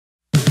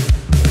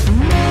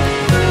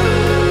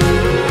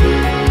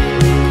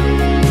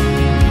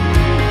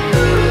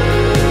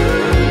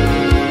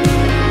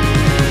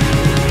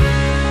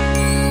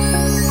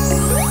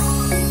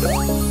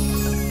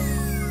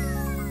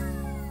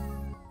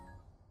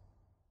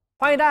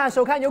欢迎大家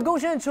收看由勾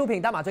炫出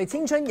品、大马最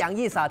青春洋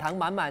溢、撒糖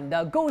满满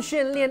的勾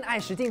炫恋爱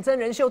实境真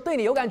人秀，对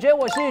你有感觉。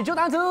我是Joe曾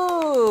耀祖。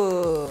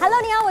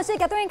Hello， 你好，我是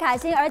凯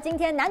欣。而今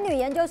天男女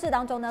研究室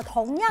当中呢，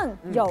同样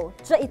有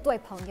这一对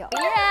朋友。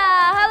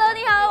Hello，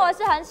 你好，我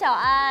是韩小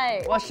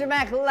爱。我是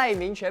Maq Lai，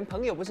民权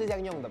朋友不是这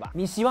样用的吧？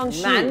你希望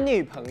是男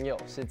女朋友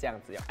是这样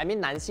子用 ，I mean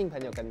男性朋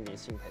友跟女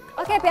性朋友。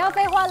OK， 不要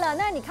废话了。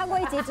那你看过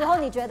一集之后，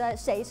你觉得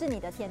谁是你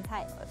的天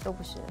菜？都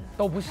不是，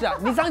都不是啊！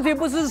你上集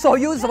不是说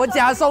有什么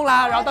加送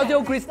啦，然后到最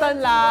后 Kryston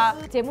啦，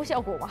节目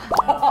效果嘛。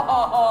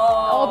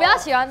我比较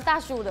喜欢大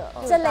叔的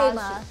这类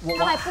吗？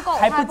他还不够，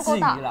还不至于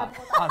啦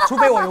啊，除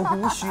非我有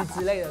胡须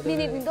之类的。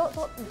你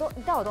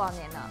大我多少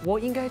年了？我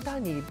应该大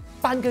你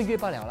半个月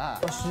罢了啦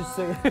，10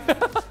岁。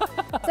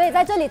所以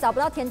在这里找不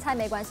到天菜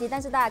没关系，但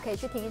是大家可以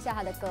去听一下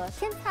他的歌《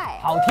天菜》，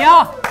好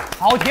挑，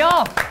好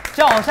挑，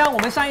就好像我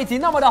们上一集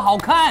那么的好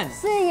看。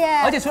是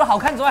耶，而且除了好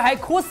看之外，还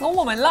哭死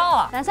我们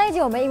了。那上一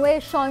集我们因为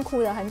Sean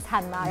哭得很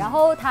惨嘛，然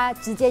后他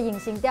直接隐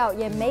形掉，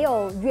也没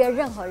有约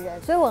任何人，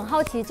所以我很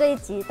好奇这一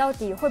集到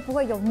底会不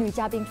会有女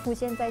嘉宾出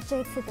现在这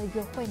一次的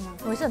约会呢？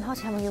我是很好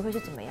奇他们约会是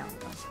怎么样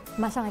的。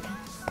马上来看。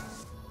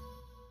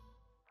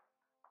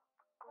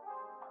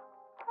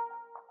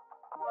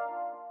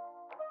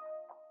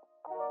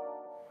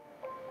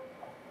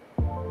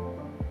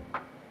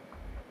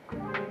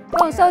不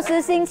用收拾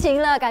心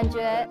情了，感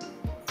觉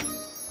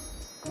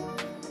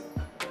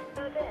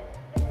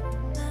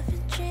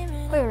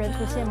会有人出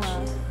现吗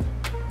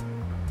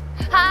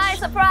Hi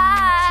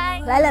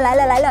surprise！ 来了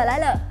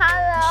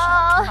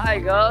Hello， Hi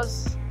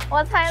girls，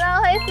 我猜到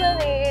会是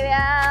你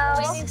了，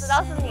我已经知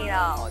道是你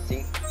了。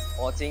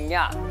我惊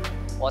讶，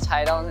我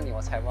猜到是你，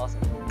我猜不到是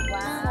你。哇！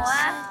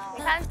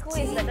你看故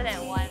意的这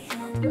点弯。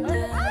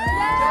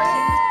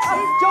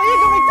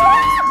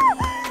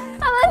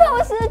他们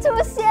同时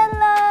出现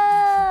了。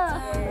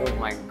Oh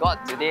my god，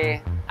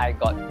 today I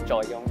got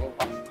joy 用用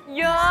法。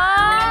有。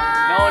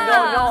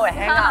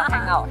No，hang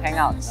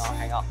out。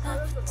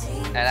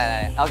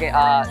来 ，OK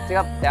这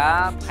个等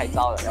下拍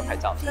照的，要拍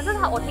照。可是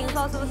我听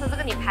说是不是这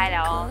个你拍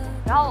了哦，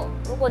然后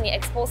如果你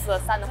expose 了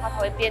3的话，它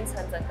会变成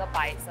整个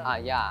白色。啊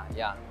呀。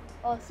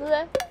哦，是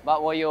诶。不，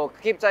我有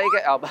keep 在一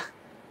个不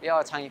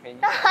要唱一飞。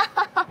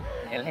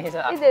眼泪是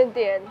啊。一点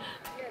点。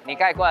你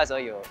刚才过来的时候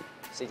有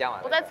睡觉吗？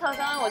我在车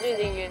上我就已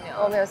经晕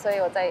了。我没有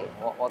睡，我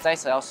在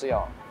车要睡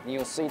哦。你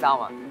有睡到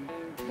吗？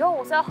因为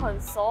我是要很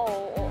熟，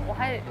我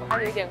还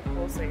有一点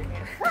口水。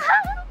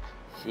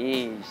谢。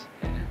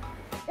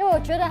因为我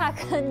觉得他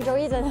跟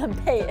Joey真的很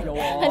配耶，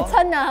很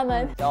衬啊他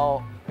们。然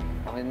后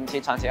我们去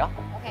穿鞋哦。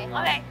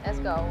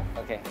OK，Let's go。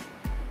OK。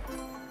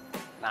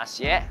拿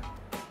鞋。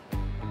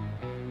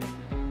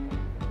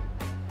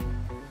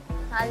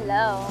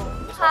Hello。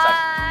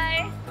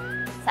嗨。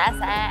傻。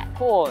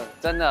酷，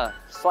真的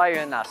帅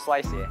人拿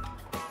帅鞋。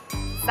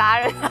杀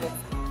人。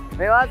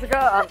没有啊，这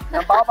个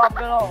包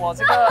哥哦，我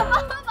这个，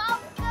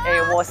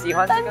我喜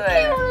欢这个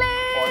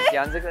我喜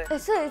欢这个。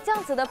所以这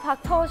样子的拍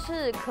拖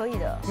是可以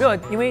的。没有，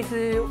因为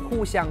是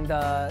互相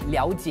的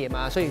了解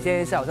嘛，所以现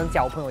在是好像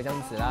交朋友这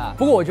样子啦。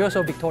不过我觉得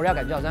说 Victoria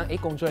感觉好像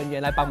工作人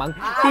员来帮忙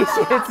递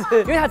鞋子，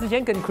因为他之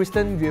前跟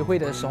Kryston 约会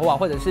的时候啊，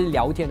或者是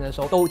聊天的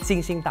时候都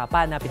精心打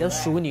扮啊，比较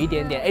淑女一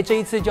点点。这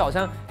一次就好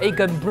像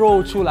跟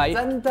Bro 出来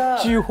真的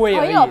聚会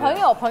而已。朋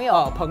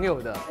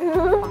友的，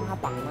帮他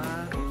绑吗？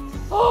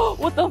哦，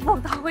我等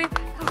风它会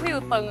有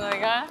灯啊，你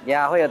看。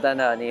呀，会有灯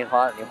的，你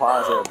滑的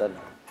时候有灯的。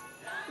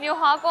你有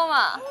滑过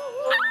吗？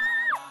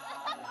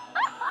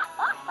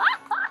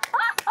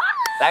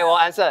来，我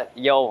answer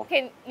有。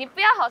OK， 你不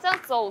要好像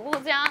走路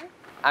这样。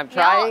I'm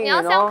trying，你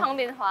要向旁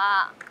边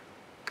滑。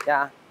这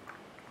样。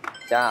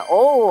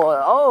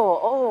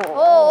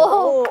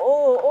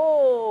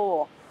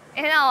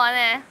很好玩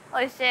呢。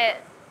Oh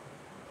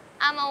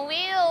shit，I'm a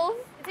wheel。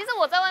其实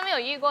我在外面有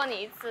遇过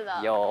你一次的。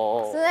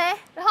有。是哎。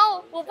然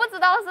后我不知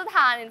道是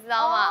他，你知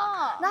道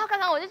吗？然后刚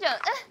刚我就觉得，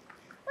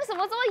为什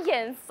么这么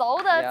眼熟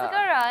的这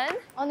个人？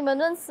哦，你们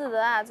认识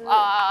的啊？就是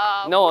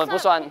No， 我不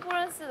算。不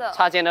认识的。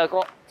擦肩而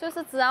过。就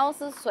是知道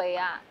是谁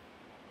啊？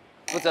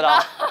不知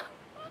道。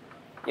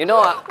You know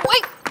啊？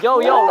喂。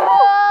有。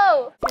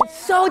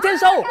手牵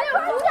手。为什么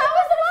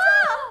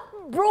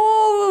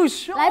 ？Bro，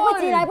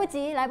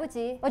 来不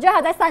及，我觉得他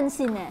在散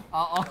心呢。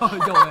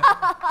有哎。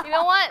You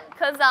know what?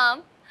 Cause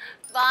I'm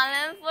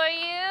falling for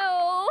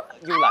you。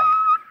又来。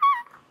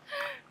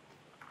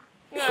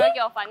有人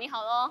给我反应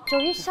好咯。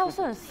Joey 笑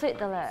是很 sweet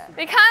的嘞。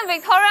你看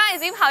Victoria 已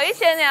经跑1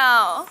圈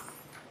了，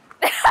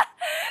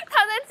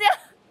他在这样。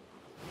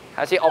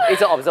他去一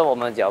直 observe 我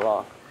们的脚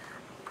步。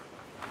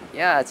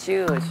呀，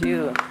咻。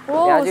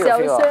哦，小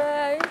声。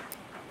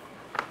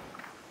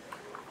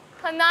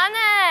很难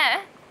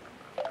哎，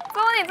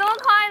怎么你这么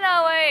快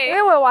的喂？因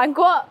为我有玩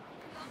过。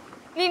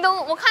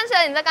我看出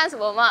来你在干什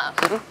么嘛？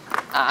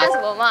干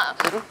什么嘛？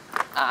什么？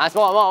你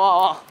们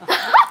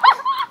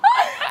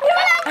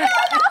两个好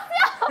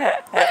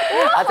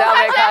笑。这样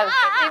没看。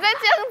你在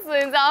这样子，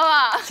你知道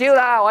吗？秀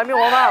啦，我还没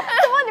warm up。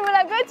怎么你们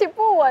两个一起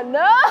不稳呢？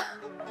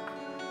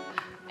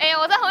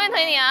我在后面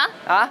推你啊！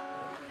啊？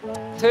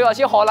推我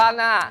去荷兰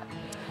呐！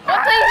我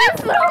推你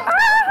去死！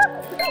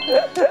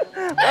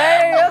喂，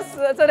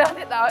真的要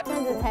跌倒。这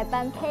样子才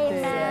般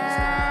配嘛。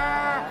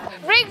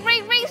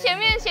Break， 前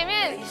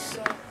面。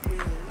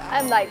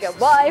I'm like a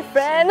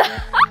boyfriend 。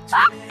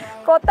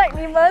我带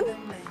你们，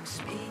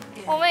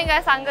我们应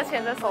该3个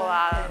牵着手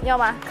拉了。要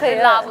吗？可以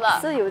拉不拉？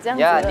是有这样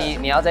子呀，的。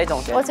你要在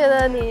中间。我觉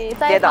得你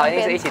在跌倒一旁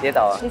边定是一起跌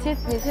倒啊。你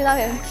去那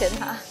边牵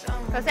他，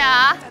等下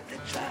啊。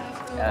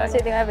我去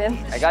另外一边。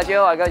I got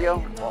you，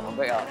我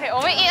不要。 OK， 我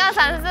们1、2、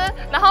3、4，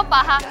然后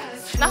把它。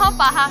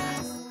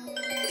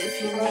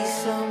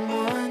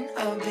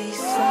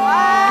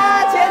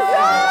哇，牵手！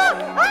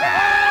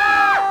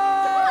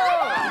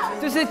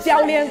就是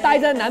教练带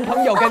着男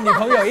朋友跟女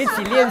朋友一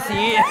起练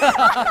习。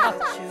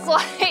所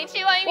以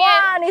去外面。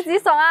哇，你几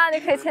爽啊！你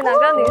可以牵2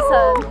个女生，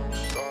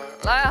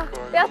来啊！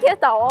不要跌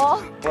倒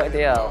哦。不会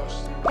跌倒。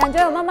感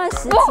觉有慢慢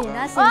拾起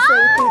那心碎一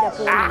地的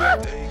玻璃。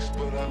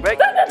 Break。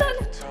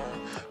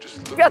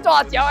不要抓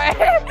我脚哎！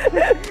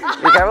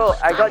你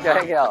careful，I got your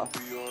hand。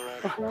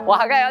我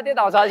还要跌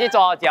倒才去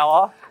抓我脚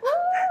哦。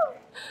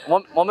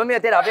我们没有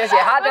跌倒，不要写，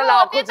他就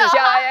拉我裤子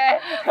下来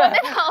耶。我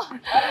跌倒，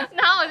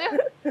然后我就。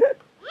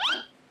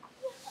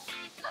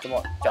怎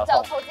么脚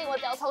脚痛？抽筋，我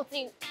脚抽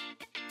筋。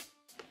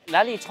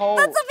哪里抽？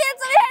这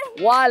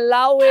边。哇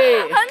老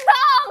喂！很痛，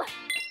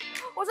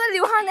我在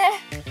流汗呢。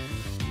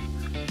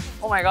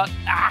 Oh my god！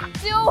 啊！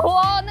救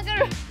我那个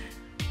人。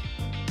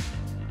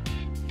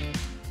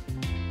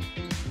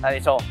哪里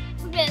抽？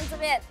这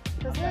边。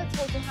可是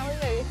抽筋它会越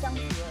来越降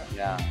级了。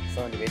对啊，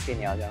所以你别吹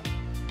牛这样。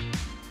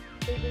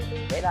对。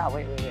喂啦，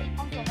喂。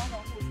放手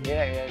护持。越。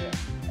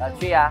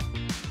去啊！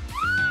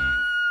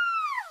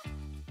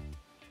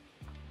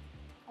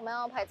我们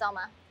要拍照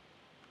吗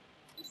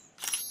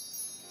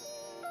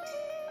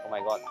Oh my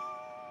god！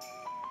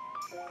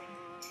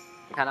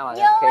 你看到吗？可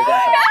以这样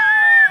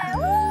手。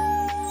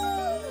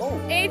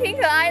哎，挺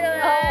可爱的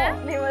嘞。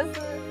你们是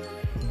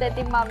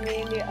Daddy 妈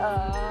咪女儿。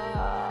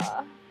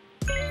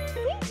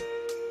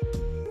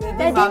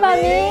 Daddy 妈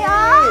咪啊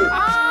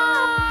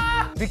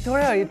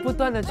 ！Victoria 也不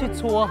断的去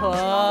撮合。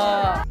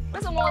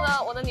为什么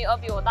我的女儿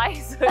比我大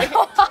1岁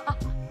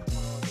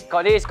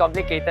God is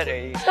complicated 而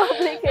已。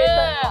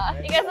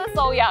应该是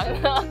收养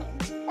的。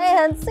哎，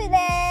很sweet嘞，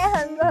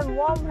很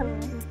warm，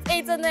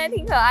 哎，真的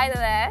挺可爱的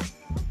嘞。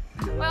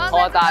我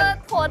要在这个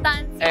脱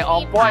单机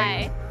on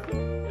point。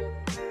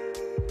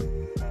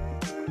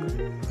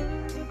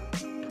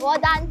脱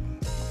单。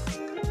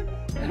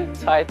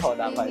猜脱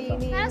单拍照。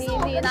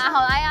你拿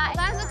好来呀！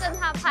当然是跟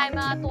他拍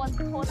嘛，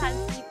脱单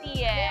基地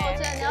耶。我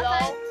觉得你要在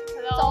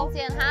中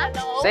间哈。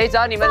谁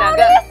找你们2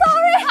个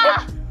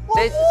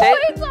 ？Sorry，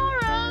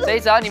 谁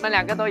找你们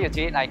2个都有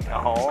机会来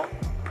哦。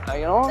哎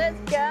呦 Let's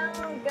go。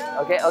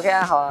 OK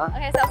啊，好啊。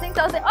 OK， 小心啊！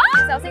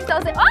小心啊！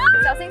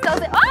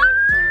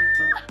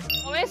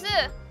我没事，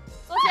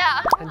坐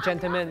下。很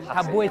gentleman，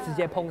 他不会直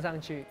接碰上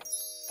去。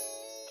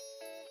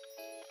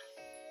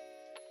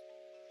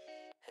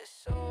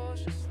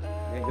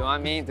 You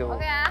want me to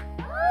OK 啊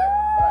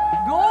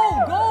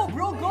Go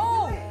bro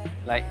go！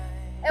 来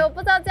哎，我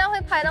不知道这样会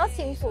拍到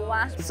清楚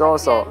吗？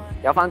手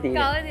要放低一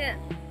点。高一点。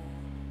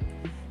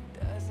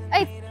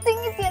哎，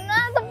近一点啊，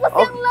都不像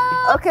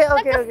了。OK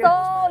那个手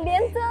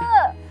连着，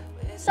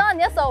刷你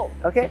的手。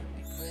 OK。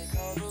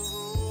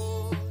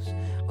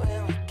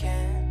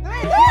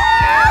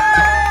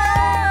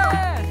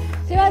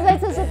希望这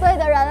次是对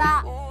的人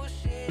啦。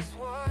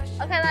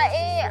 OK， 来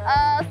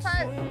1、2、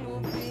3。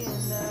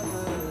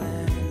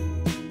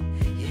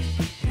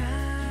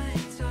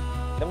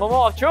 The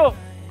moment of truth。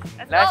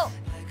来。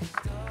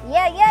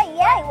耶！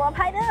我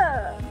拍的。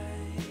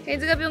可以，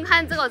这个不用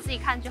看，这个我自己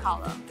看就好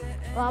了。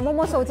哇，默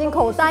默手进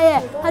口袋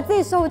耶，他自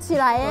己收起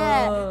来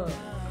耶。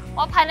我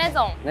要拍那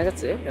种，那个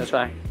纸没有出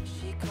来。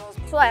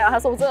出来了，他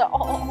收着。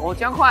哦，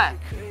这样快。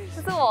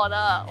这是我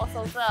的，我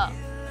收着。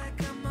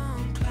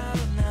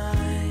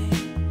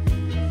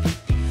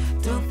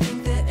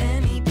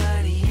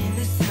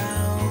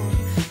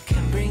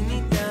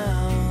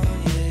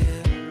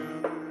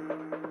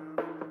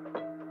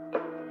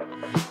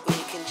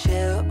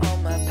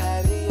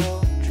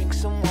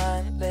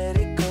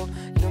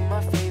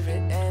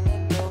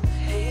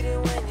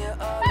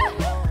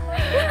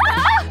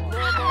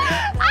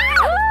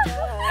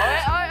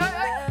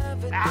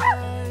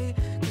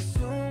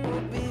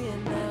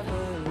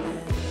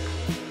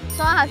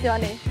 他喜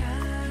欢你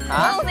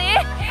啊？你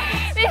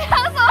想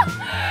说？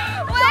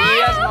喂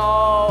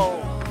 ！No！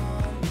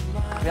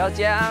 不要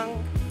这样，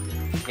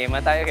你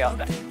们大家给我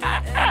的。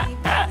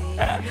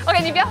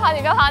OK， 你不要滑，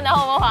然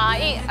后我们滑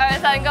，1、2、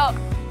3 ，Go！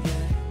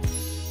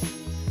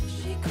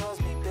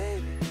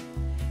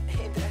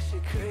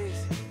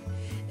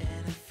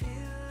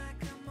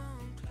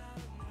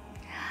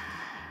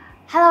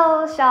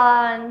 Hello，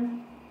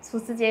 Sean， 初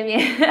次见面。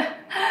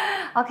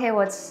OK，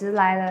 我迟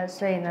来了，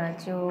所以呢，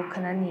就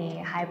可能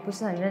你还不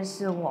是很认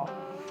识我。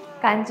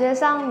感觉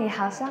上你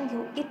好像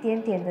有一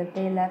点点的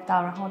被 left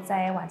out， 然后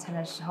在晚餐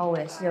的时候，我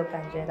也是有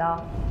感觉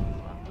到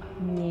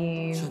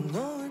你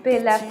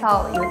被 left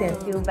out 有点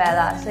feel bad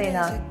啦，所以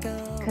呢，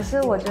可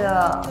是我觉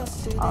得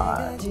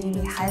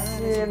你还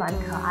是蛮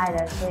可爱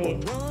的，所以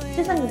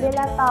就算你被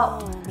left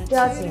out 不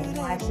要紧，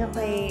我还是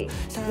会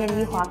愿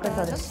意花更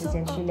多的时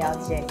间去了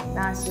解你。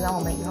那希望我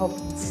们以后彼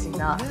此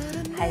呢，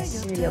还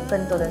是有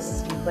更多的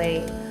机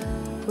会，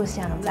互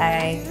相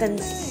再更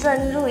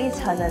深入一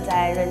层的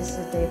再认識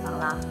對方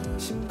啦。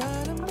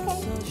OK，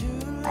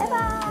 拜拜。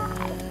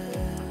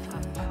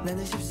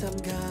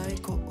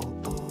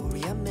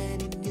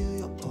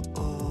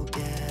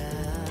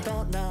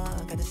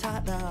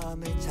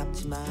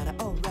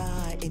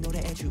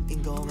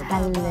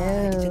Hello，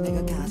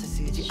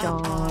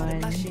 John，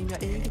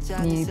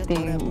 你一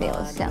定没有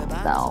想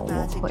到我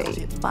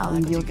会发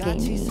video 给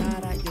你，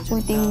不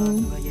一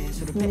定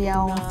是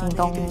要心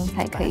动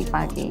才可以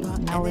发给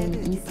那位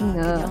异性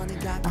的。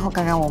然后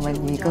刚刚我们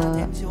有一个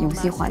游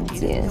戏环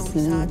节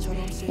是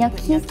要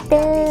kiss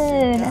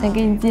的，想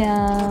跟你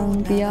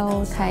讲，不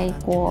要太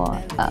过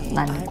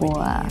难过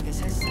啊。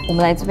我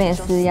们来这边也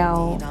是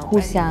要互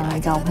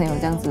相交朋友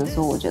这样子的时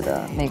候，我觉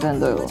得每个人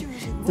都有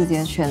自己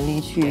的权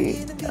利去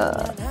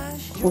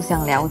互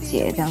相了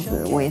解这样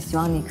子。我也希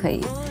望你可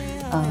以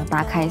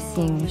打开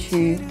心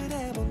去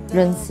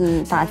认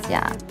识大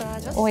家。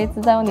我也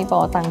知道你把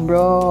我当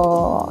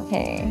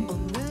bro，OK，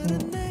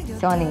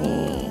 希望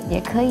你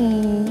也可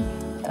以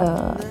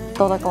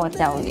多多跟我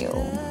交流。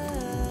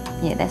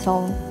Yeah, that's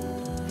all.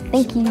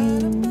 Thank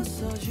you.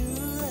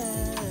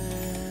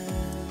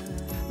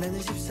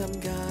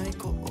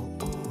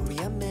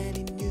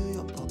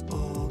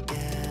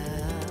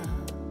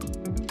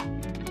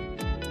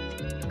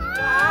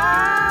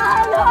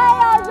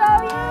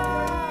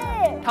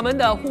 他们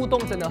的互动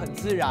真的很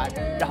自然，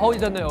然后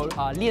真的有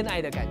恋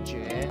爱的感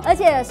觉。而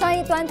且上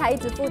一段他一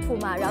直付出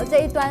嘛，然后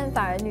这一段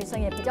反而女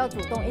生也比较主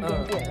动一点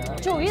点。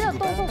9一的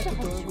动作是很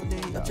舒服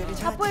的，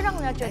他不会让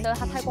人家觉得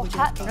他太过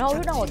hard， 然后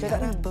又让我觉得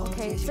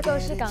OK， 这个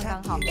是刚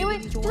刚好。因为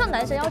就算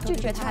男生要拒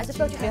绝他，还是不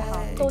要拒绝他，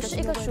都是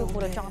一个舒服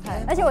的状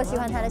态。而且我喜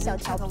欢他的小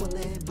调皮，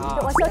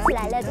我收起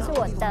来了，这是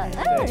我的，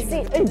很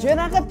sweet。你觉得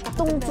那个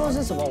动作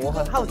是什么？我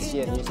很好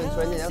奇，女生突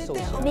然间要收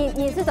起来。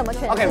你是怎么诠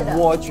释的 ？OK，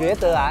 我觉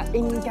得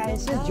应该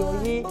是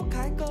Joey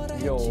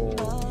有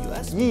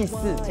意识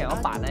想要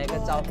把那个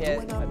照片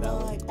可能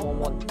默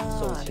默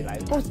收起来，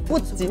不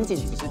仅仅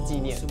只是纪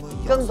念，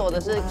更多的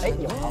是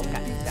有好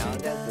感，想要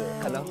这样子，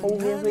可能后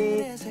面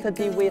会特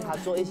地为他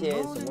做一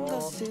些什么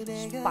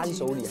伴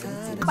手礼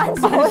还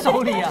是伴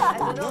手礼啊？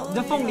你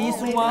的凤梨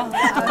酥吗？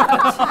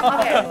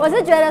我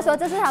是觉得说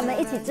这是他们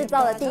一起制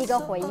造的第一个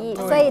回忆，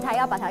所以他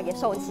要把它给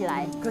收起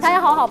来，他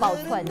要好好保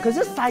存。可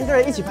是3个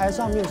人一起拍的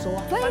时候没有收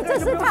啊，所以这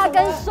是他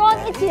跟Sean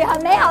一起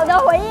很美好的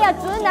回忆啊，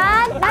直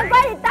男，难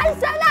怪你单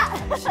身了。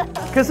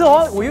可是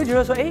我又觉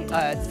得说，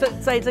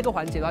在这个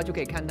环节的话，就可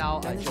以看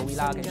到Joey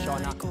啦跟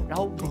Sean 啊，然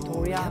后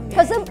Victoria。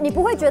可是你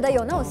不会觉得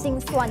有那种心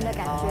酸的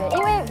感觉，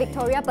因为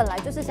Victoria 本来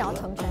就是想要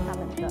成全他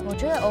们的。我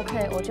觉得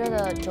OK， 我觉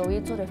得9一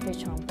做得非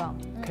常棒。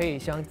可以，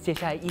希望接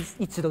下来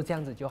一直都这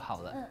样子就好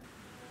了。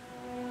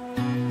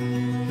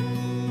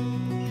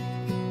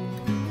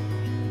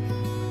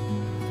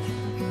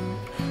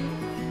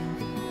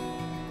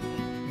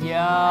有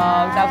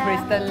到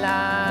Kryston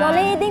啦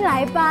 ，Jolie 一定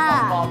来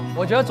吧。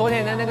我觉得昨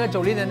天的那个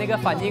Jolie 的那个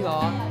反应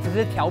只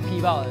是调皮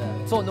罢了，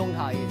捉弄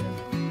他而已。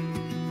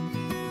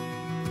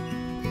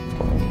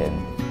昨天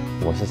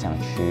我是想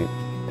去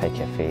拍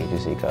cafe， 就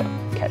是一个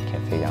cat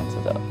cafe 这样子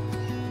的，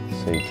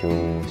所以就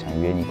想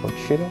约你过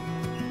去咯，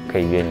可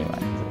以约你吗？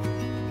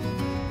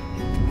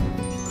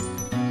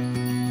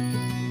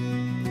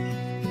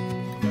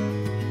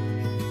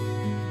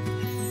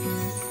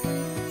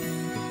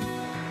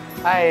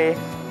嗨。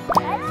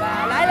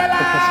来了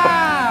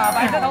啦！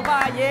白色头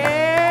发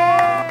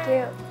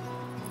耶！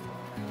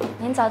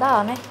您找到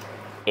了没？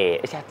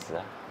一下子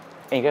啊！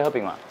你可以喝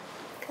冰吗？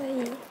可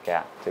以。可以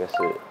啊，这个是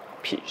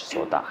peach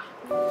soda。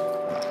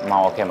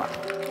猫 OK 吗？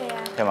可以啊。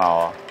可以吗？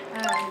哦。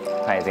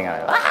他已经来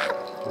了。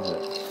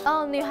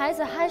女孩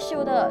子害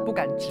羞的，不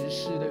敢直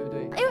视，对不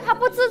对？因为她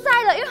不自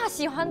在的，因为她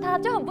喜欢他，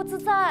就很不自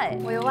在。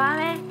我有挖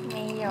没？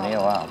没有。没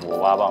有啊，我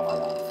挖吧，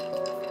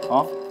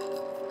哦。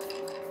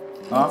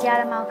你家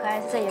的猫可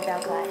爱，这也比较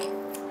可爱。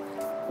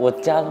我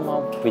家的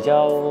猫比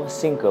较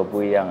性格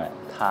不一样哎，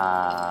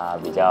它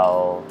比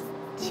较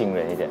亲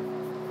人一点。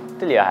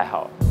这里还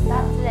好。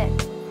大只哎。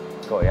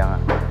跟我一样啊，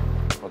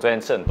我昨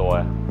天吃很多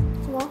哎。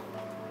什么？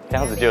这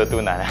样子就有肚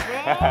腩了。所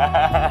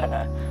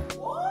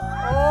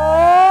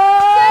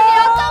以你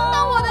要撞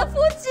到我的腹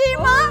肌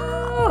吗？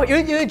因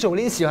为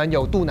Jolie喜欢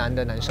有肚腩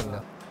的男生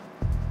的。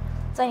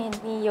在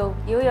你游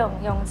泳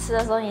池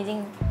的时候，你已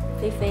经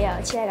飞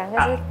了，其他两个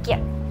是 get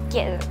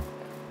的。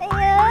哎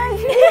呀，你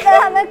觉得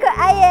他们可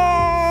爱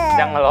耶！是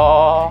这样的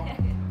咯，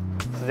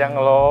是这样的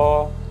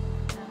咯。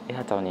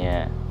他找你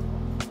耶。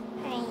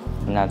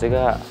你拿这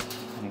个，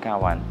你跟他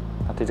玩，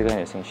他对这个很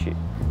有兴趣，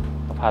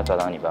我怕他抓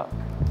到你吧。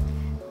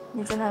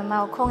你真的很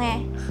猫控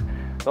哎。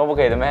怎么不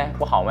可以的咩？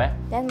不好咩？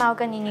等猫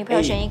跟你女朋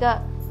友选一个。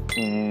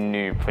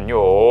女朋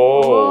友。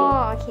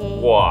哦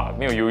，OK。哇，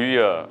没有犹豫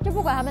了。就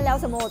不管他们聊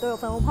什么，我都有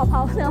粉红泡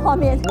泡那个画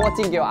面。墨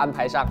镜给我安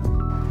排上。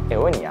哎，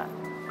我问你啊，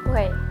不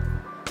会。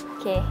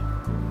OK。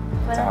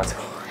这样子。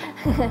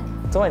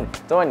中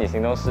文你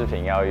行动视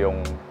频要用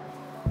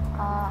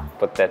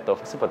potato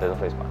是 potato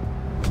face 吗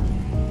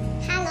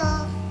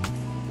 ？Hello，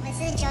 我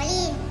是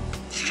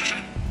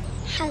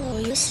Jolin。Hello，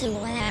 又是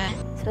我啦。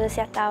是不是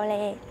吓到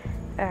嘞？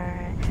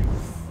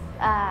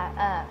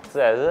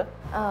是还是？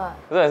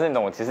重点是你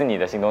懂，其实你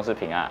的行动视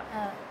频啊，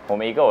我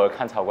们一个我会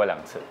看超过2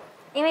次。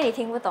因为你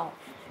听不懂。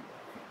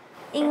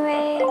因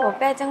为我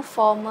不要这样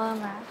formal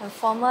嘛，很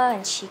formal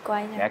很奇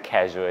怪。你要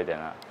casual 一点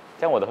啊，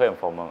这样我的会很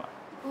formal 嘛。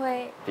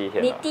会。第一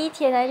天。你第一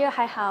天呢就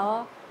还好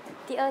哦，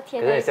第二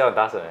天。可是你笑很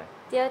大声哎。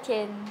第二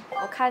天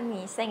我看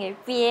你献给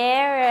别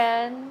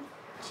人，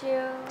就。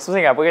是不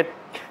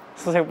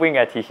是不应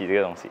该提起这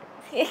个东西？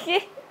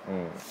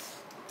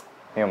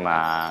没有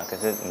嘛，可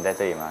是你在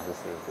这里嘛，就是。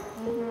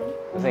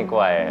可是你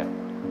过来，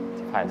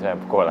怕你突然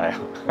不过来哦。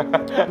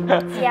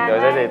我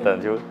在这里等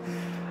就，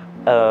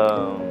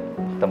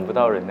等不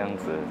到人这样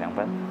子，怎样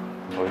办？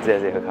我直接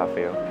在这里喝咖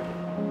啡哦。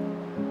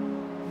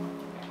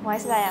我还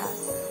是来啊，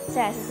现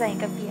在还是剩一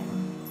个币啊。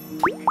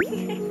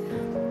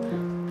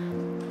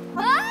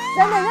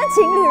真的是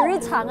情侣日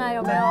常啊，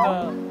有没有？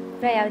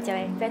不要要求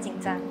哎，不要紧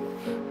张。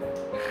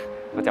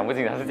我讲不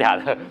紧张是假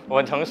的，我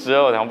很诚实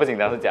哦，我讲不紧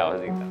张是假的，我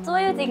是紧张。怎么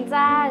又紧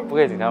张？不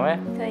可以紧张咩？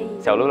可以。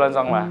小鹿乱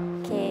撞吗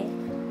 ？OK。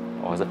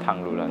我是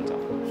胖鹿乱撞。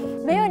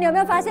没有，你有没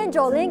有发现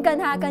Jolin跟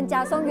他跟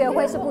嘉颂约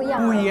会是不一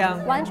样的？不一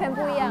样，完全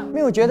不一样。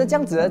没有，我觉得这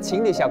样子的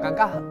情侣小尴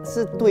尬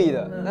是对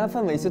的，那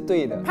氛围是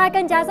对的。他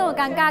跟嘉颂的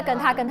尴尬跟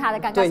他的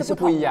尴尬是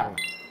不一样。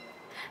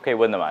可以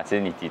问的嘛？其实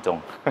你几重？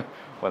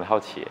我很好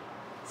奇。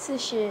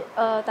42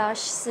到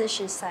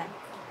43。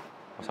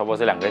我差不多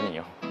是2个你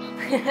哦。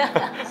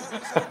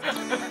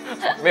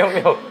没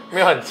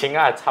有很轻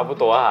啊，差不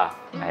多啊。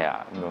哎呀，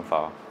没办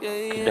法，不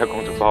要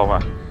公主抱嘛。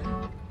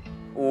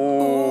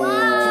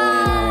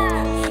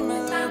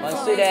蛮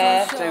睡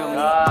的，这个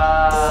啊。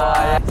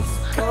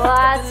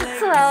哇，吃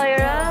醋了有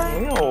人。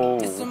没有。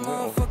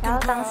然后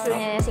当时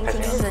你的心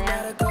情是怎样？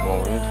我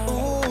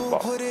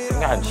应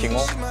该很轻哦。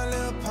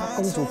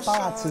公主抱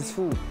啊，吃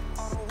醋。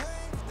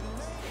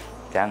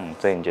这样，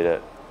所以你觉得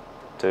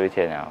最后一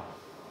天啊？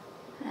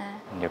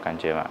你有感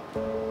觉吗？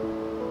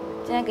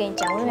现在跟你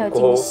讲，我没有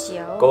惊喜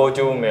哦。过后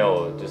就没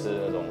有，就是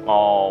那种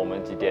哦，我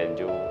们几点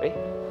就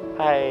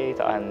嗨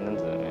早安那样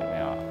子没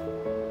有啊？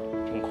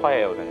挺快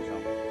耶，我感觉上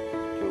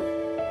就。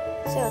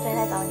所以我昨天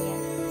才找你。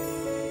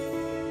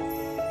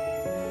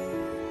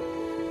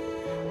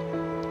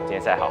今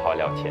天再好好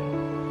聊天。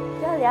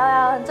不要聊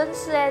了，很正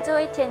式哎，最后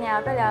一天了，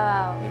不要聊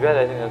了。你不要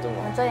聊天聊这么。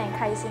我们做点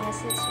开心的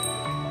事情。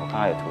我看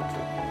到有兔子，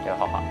要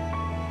画画。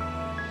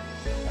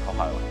要画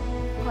画了吗？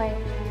会。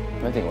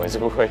没问题，我也是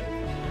不会。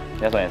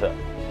你要什么颜色？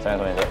什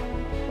么颜色？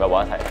我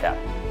要踩一下。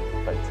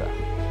粉色。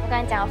我跟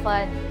你讲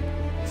分。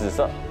紫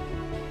色。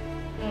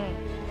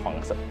黄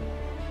色。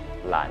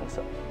蓝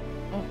色。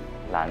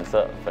蓝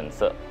色、粉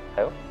色，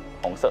还有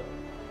红色。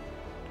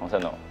红色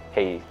呢？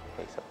黑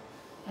色。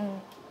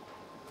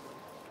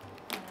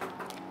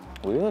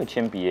我又有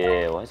铅笔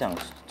耶，我还想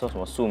做什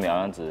么素描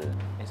样子。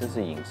这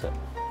是银色。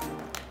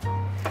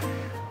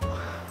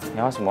你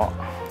要什么？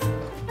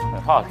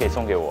画可以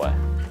送给我哎。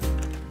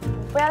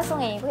不要送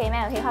给你，不可以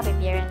卖，我可以画给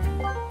别人。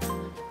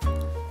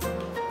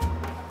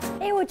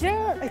我觉得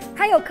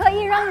他有刻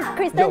意让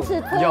Kryston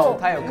吃醋。有，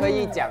他有刻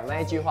意讲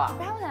那一句话。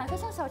他们两个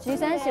像小情侣，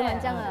女生喜欢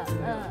这样的，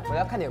我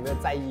要看你有没有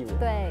在意我。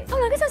对，他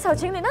们两个像小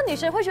情侣，那女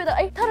生会觉得，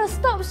他的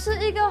stop 是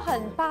一个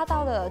很霸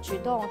道的举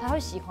动，她会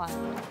喜欢。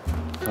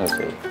送给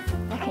谁？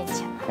我可以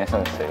讲。你要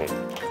送给谁？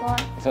说。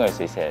你送给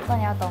谁先？说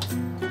你要懂。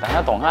当然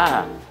要懂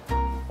啊，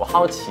我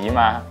好奇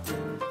嘛。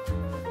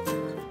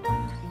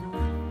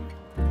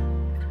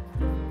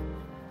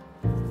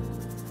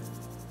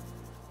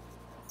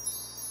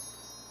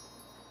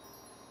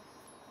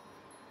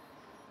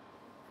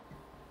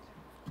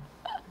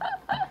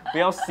不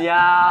要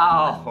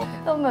笑，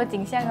都没有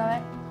景象了呗。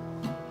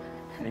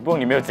你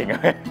没有景了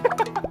呗。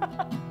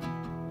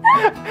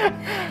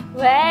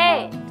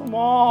喂。什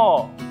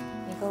么？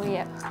你够力。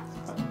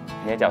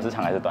你的脚是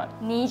长还是短？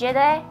你觉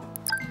得？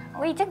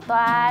我已经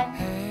短。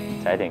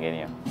摘一点给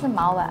你啊。是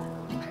毛吧？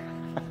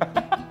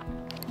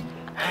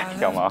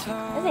小毛。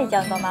但是你脚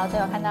很多毛，对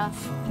我看到。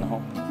然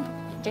后。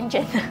卷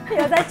卷的。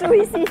有在注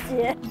意细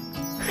节。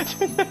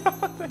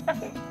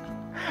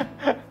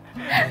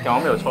小毛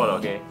没有错的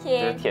 ，OK，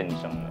 这是天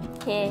生的。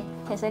天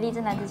生丽质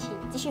难自弃，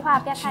继续画，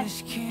不要看。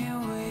是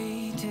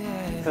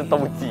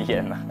斗鸡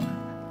眼吗？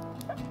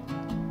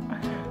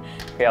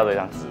可以要这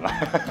张纸吗？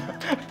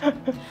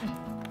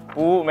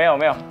不，没有，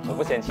我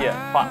不嫌弃了，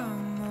画。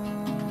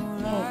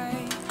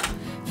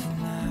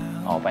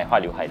哦，我帮你画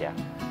刘海的。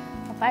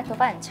我本来头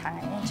发很长，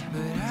很长，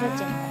就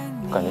剪短。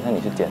我感觉像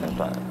你是剪很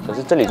短的，可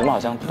是这里怎么好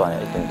像短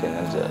了一点点？那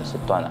样子是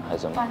断了还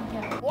是什么？断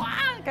掉。哇，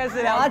开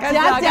始聊了，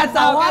假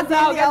找花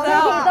招，肢体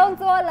动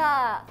作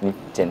了。你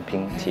剪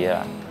平齐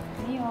了。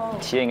没有。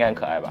齐了应该很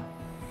可爱吧？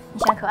你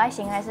喜欢可爱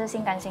型还是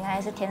性感型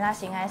还是甜辣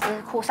型还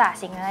是酷飒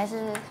型还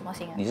是什么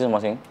型啊？你是什么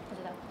型？不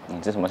知道。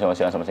你是什么型？我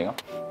喜欢什么型哦？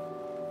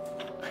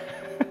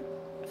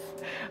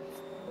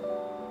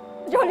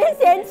有点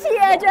嫌弃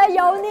耶，觉得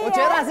油腻。我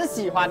觉得他是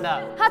喜欢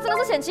的，他真的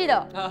是嫌弃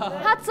的，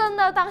他真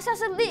的当下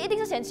是一定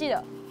是嫌弃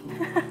的。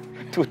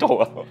秃头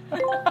了。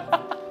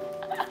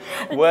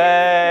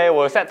喂，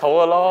我下头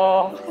了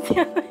咯。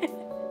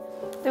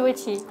对不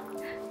起，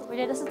我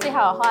觉得这是最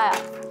好的话呀，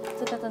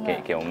真的。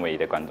给我们唯一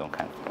的观众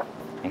看，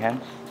你看，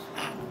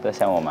这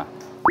像我吗？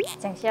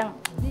长相。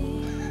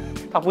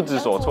他不知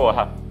所措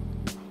哈。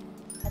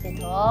他点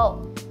头。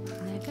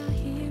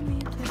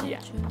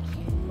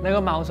那个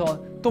猫说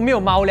都没有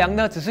猫粮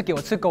的，只是给我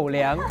吃狗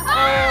粮。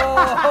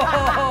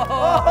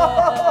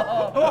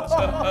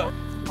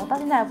我到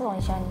现在还不懂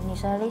你喜欢女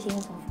生的类型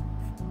是什么。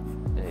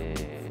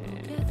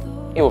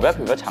因为我比较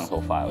prefer 长头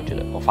发，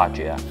我发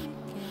觉啊。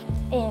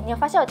哎，你有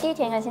发现我第一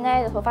天跟现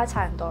在的头发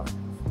差很多？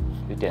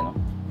有点哦。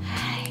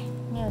唉，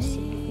没有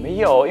洗。没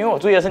有，因为我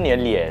注意的是你的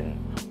脸，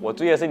我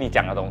注意的是你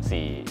讲的东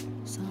西，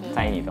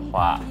在意你的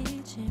话。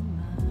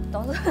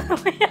懂是什么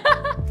呀？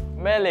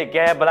咩嚟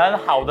嘅？本來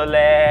好的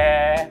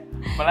嘞，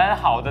本來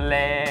好的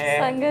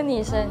嘞。3个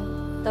女生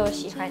都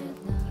喜欢你。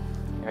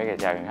你会给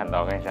家人看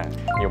到，我跟你讲，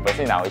有本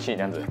事拿回去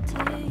这样子。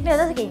没有，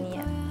这是给你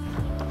啊。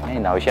那你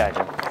拿回去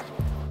就。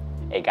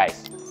Hey guys，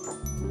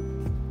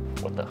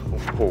 我的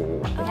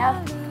你要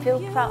feel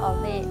proud of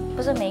it，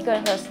 不是每一个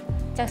人都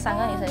这样3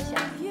个女生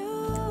想。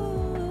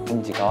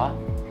你几高啊？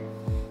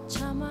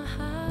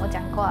我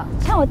讲过啊，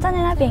看我站在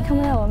那边看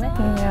不到我咩？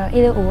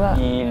没有165了。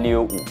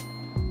165，厉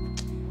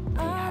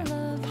害，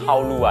套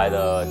路来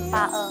的。82。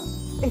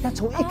哎，他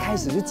从一开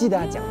始就记得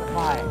他讲的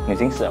话哎。你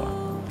近视了吗？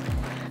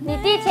你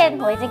第一天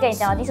我已经跟你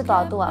讲我近视多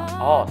少度啊？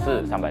哦，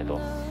是300多。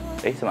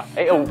哎，是吗？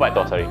哎，500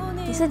多 ，sorry。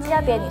你是知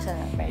道别的女生的？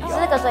没有。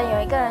是跟昨天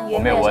有一个人约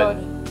会的时候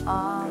你。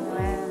哦，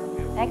没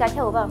有。来，给他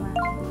跳舞吧吗？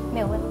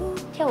没有问。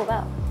跳舞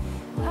吧。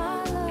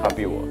他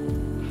逼我。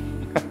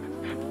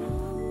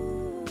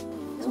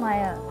什么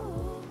呀？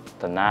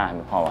等啊，还没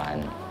画完，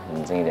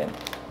冷静一点。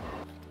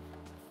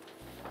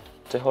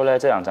最后呢，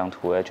这2张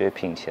图呢就会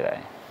拼起来。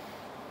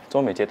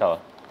终于没接到了。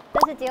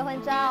这是结婚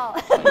照。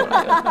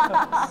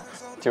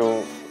就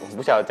我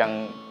不晓得这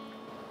样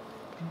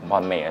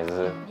完美还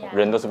是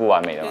人都是不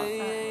完美的嘛。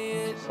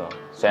是，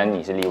虽然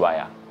你是例外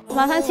啊。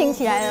马上亲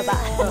起来了吧？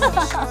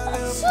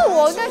是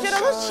我应该觉得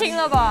是亲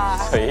了吧？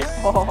所以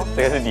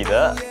这个是你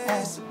的，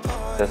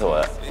这是我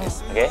的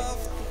，OK。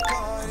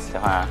再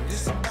换啊，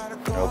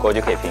然后过后就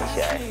可以拼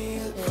起来。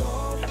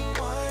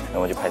那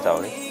我就拍照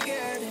了。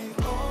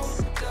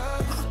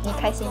你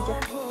开心就好。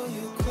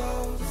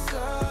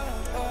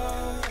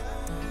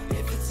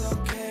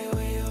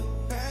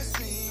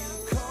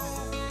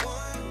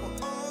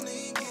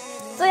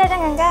这样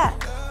尴尬。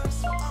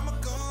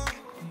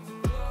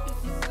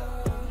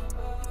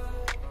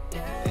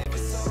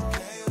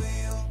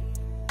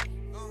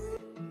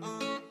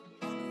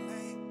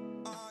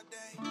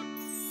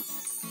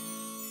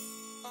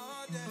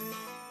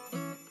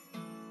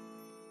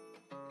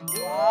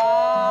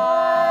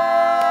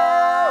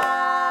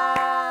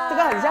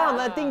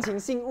定情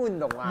信物，你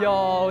懂吗？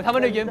有，他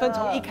们的缘分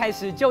从一开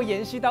始就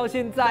延续到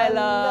现在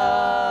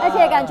了，而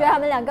且感觉他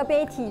们2个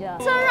被一体了，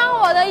这让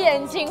我的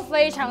眼睛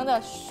非常的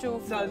舒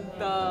服。真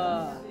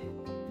的。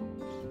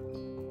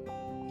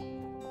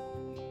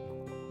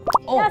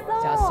哦，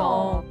加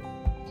松。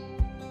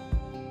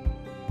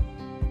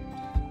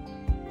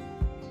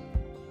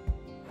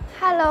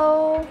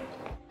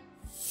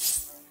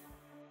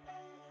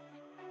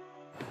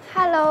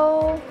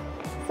Hello，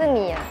 是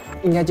你啊？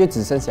应该就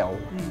只剩下我。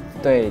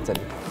对，真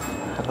的。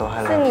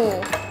是你。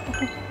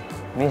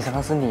没想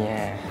到是你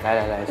哎！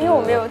来，因为我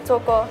没有做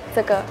过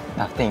这个。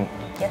Nothing。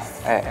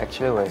Yes。哎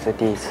 ，actually 我也是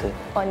第一次。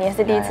哦，你也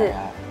是第一次。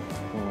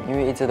因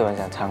为一直都很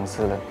想尝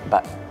试了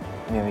 ，but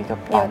没有一个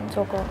没有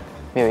做过。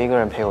没有一个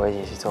人陪我一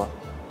起去做。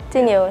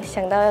这你有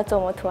想到要做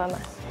什么图案吗？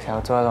想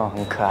要做那种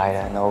很可爱的，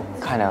然后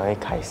看了会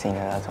开心的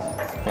那种，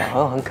然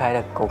后很可爱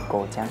的狗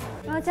狗这样。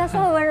然后加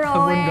松很温柔，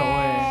很温柔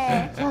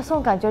哎。加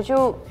松感觉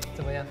就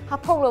怎么样？他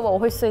碰了我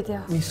会碎掉。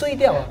你碎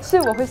掉了？是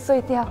我会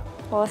碎掉。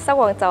我上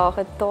网找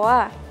很多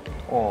啊。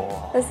哦。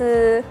但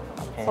是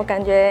我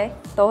感觉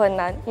都很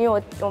难，因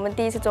为我们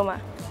第一次做嘛，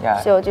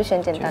所以我就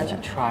选简单的。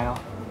try 哦。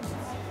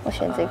我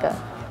选这个。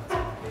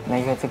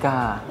哪个这个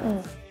啊？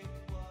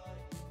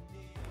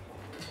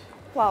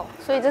哇，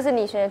所以这是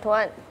你选的图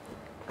案。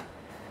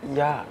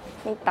呀，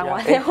你挡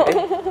完了。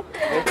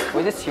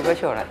我就骑过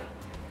去了。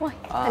哇，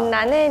很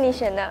难呢，你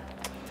选的。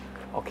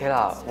OK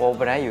啦，我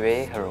本来以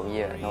为很容易，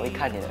然后一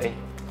看你的，哎，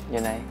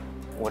原来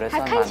我的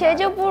还看起来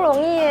就不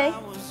容易哎。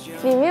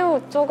你没有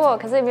做过，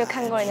可是也没有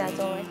看过人家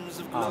做哎。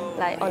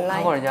来 online。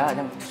看过人家好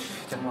像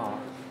这样哦。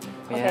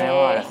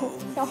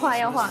OK，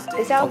要画，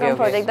等下要跟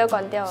project 都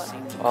关掉了。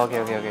OK，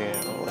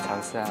 我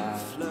尝试啊。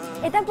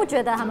哎，但不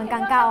觉得他们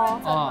尴尬哦。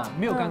啊，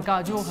没有尴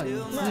尬，就很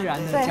自然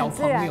的交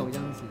朋友这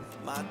样子。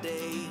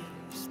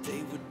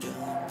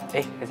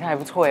哎，好像还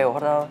不错哎，我画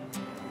到，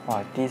哇，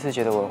第一次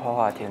觉得我画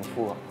画的天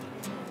赋哦。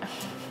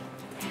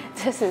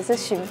这只是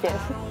寻边。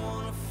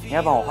你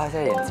要帮我画一下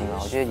眼睛吗？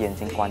我觉得眼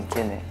睛关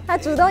键呢。他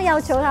主动要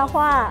求他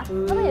画，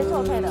他们也是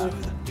OK 的。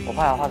我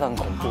怕他画到很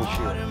恐怖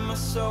去了。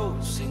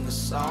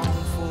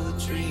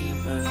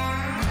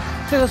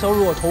这个时候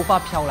如果头发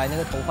飘来那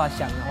个头发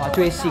香的话，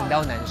就会吸引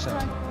到男生。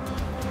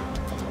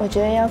我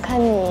觉得要看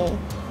你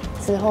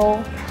之后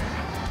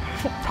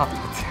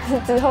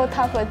之后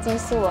top 的技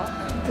术啊，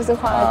不是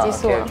画的技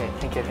术啊。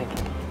Thank you。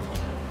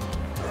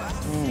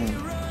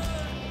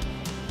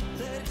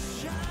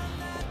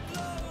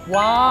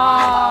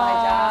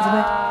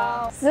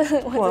哇！是，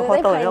我不然画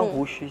到很像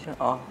胡须这样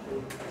啊。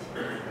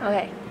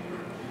OK。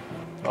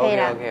可以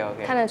啦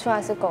OK。看得出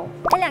来是狗。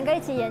这两个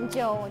一起研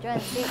究，我觉得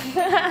很厉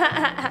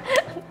害。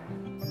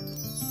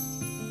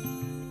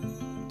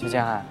就这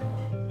样啊。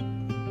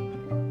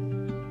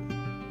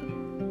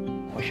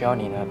我需要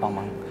你的帮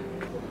忙。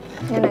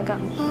你哪个？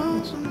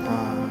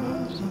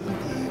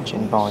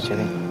你帮我决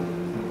定。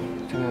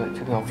这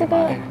个 OK 吗？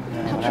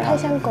它不太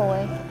像狗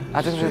哎。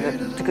啊，这个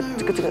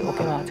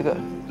OK 吗？这个。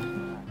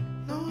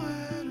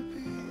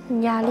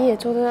你压力也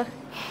做的。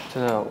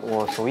真的，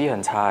我手艺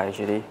很差哎，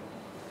学弟。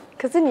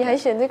可是你还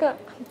选这个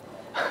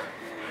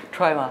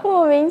 ，try 吗？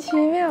莫名其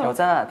妙。挑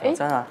战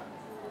啊！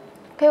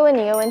可以问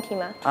你一个问题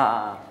吗？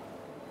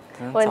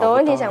我很多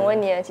问题想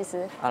问你啊，其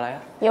实。来啊！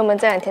因为我们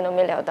这2天都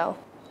没聊到。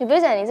你不是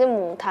讲你是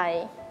母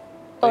胎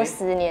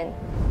20年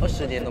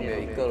？20年都没有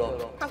一个咯。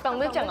他刚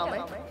不是讲了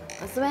没？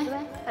是咩？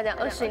他讲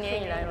20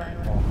年以来嘛。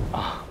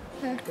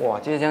哇，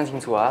记得这样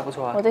清楚啊，不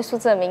错啊。我对数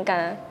字很敏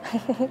感啊。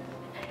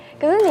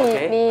可是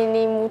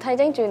你母胎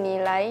这样久，你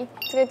来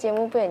这个节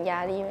目不很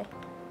压力吗？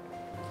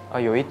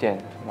有一点，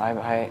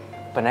还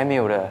本来没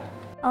有的。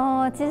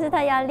哦，其实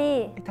他压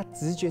力，他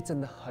直觉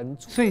真的很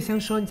准，所以像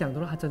Sean讲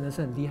的话，他真的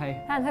是很厉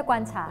害，他很会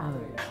观察。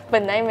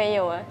本来没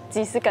有啊，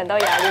几时感到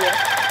压力啊？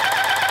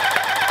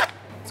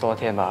昨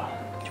天吧，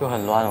就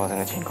很乱我整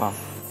个情况。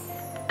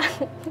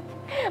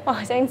我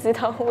好像知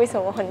道为什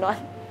么很乱。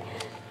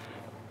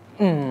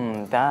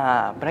当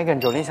然，本来跟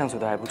Jolin相处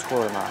的还不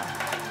错的嘛。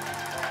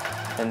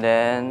And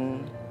then，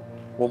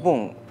 我不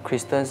懂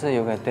Kryston 是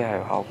有可能对他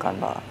有好感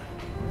吧。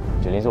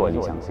Jolin 是我理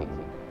想型，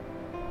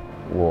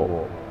我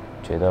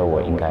觉得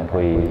我应该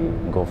会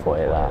go for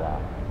it 啦。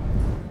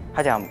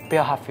他讲不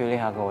要 hard feeling，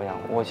 他跟我讲，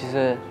其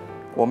实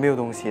我没有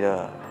东西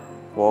的，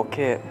我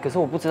OK， 可是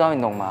我不知道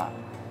你懂吗？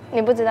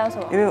你不知道什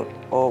么？因为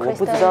我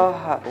不知道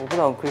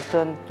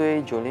Kryston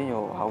对Jolin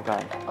有好感。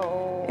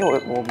因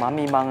为我蛮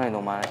迷茫的，你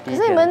懂吗？可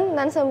是你们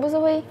男生不是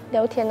会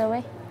聊天的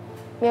吗？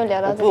没有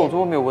聊到这边。我不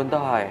懂，没有问到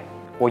他哎，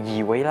我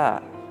以为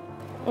啦，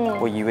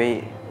我以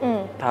为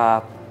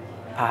他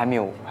还没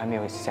有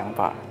想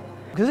法。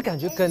可是感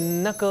觉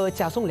跟那个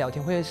嘉颂聊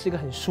天会是一个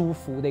很舒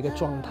服的一个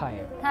状态。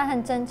他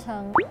很真诚。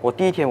我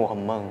第1天我很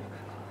懵，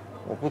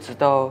我不知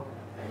道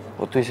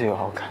我对谁有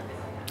好感。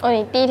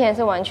你第1天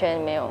是完全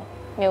没有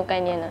概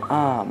念的。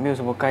没有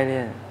什么概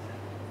念。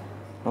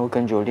然后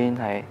跟Jolin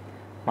还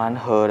蛮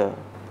合的，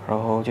然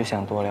后就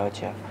想多了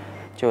解，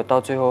就到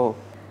最后，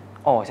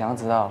我想要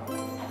知道。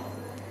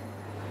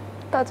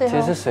到最后。其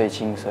实是谁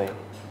亲谁？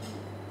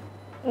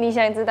你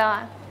想知道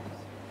啊？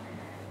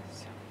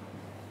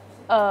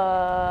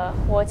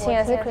我亲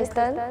的是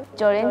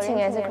Kryston，Jolin 亲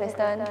的是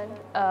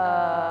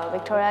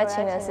Kryston，Victoria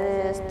亲的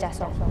是嘉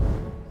颂。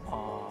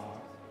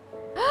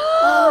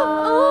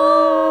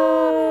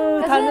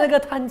他那个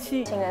叹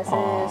气。亲的是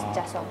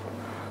嘉颂。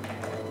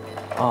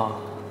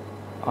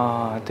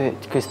对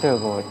 ，Kryston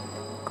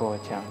跟我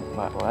讲，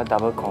我要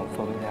double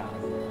confirm 一下。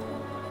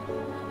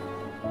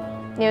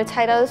你有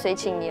猜到是谁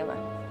亲你的吗？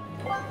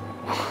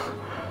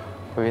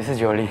我以为是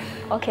Jolin。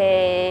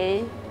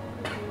OK。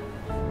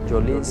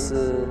Jolin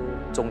是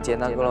中间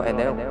那个咯，然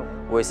后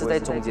我也是在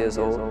中间的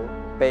时候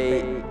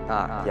被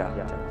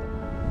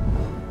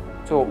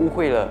所以我误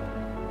会了。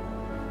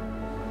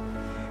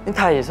因为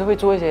他也是会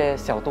做一些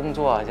小动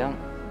作啊，这样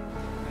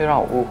会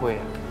让我误会，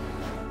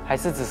还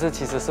是只是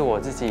其实是我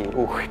自己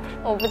误会？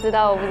我不知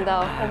道你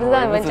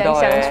们讲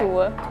相处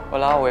啊。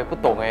我也不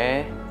懂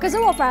哎。可是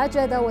我反而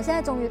觉得我现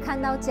在终于看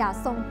到嘉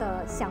颂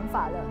的想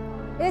法了，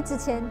因为之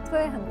前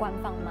会很官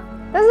方嘛。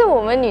但是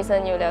我们女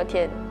生有聊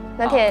天，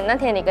那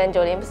天你跟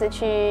Jolin不是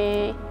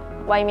去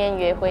外面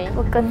约会？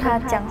我跟他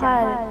讲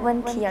话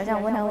问题，好像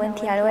我问他问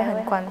题，他都会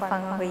很官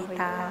方回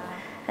答，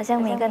好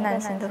像每个男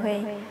生都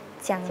会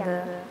讲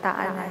的答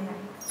案来。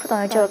不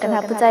懂就跟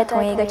他不在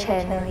同一个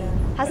channel。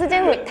他是这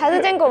样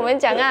跟我们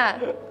讲啊，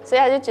所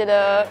以他就觉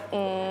得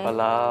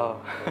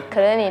可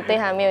能你对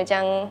他没有这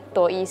样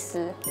多意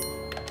思。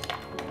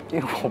因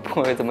为我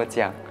不会这么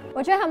讲。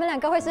我觉得他们2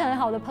个会是很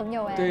好的朋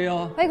友哎。对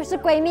哦。会是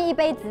闺蜜一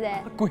辈子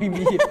哎。闺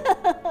蜜。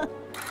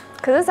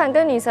可是4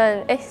个女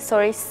生，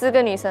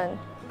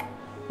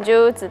你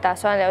就只打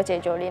算了解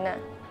Jolin啊？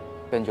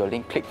跟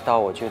Jolin click 到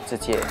我就直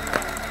接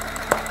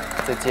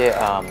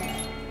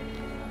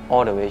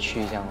all the way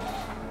去这样。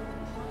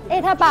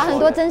他把很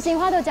多真心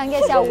话都讲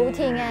给小吴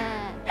听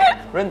哎。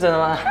认真的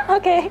吗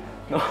 ？OK。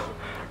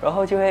然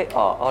后就会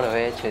all the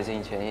way 全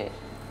心全意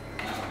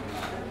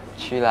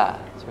去啦，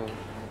就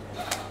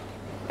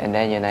and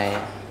then 原来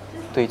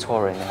对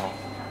错人了。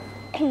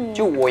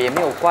就我也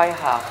没有怪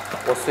他，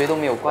我谁都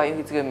没有怪，因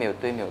为这个没有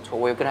对没有错。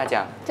我有跟他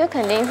讲，这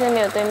肯定是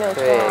没有对没有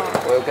错。对，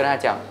我有跟他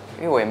讲，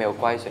因为我也没有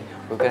怪谁，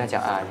我有跟他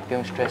讲啊，你不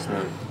用 stress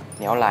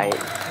你要来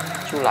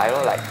就来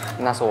咯来。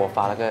那时候我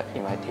发了个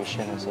invitation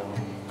的时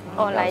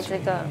候，哦，来这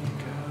个，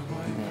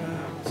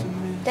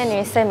但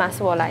你say吗？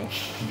是我来？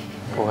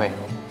不会。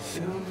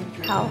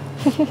好。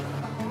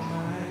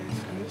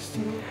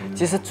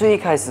其实最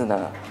开始呢，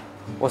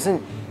我是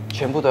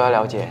全部都要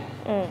了解。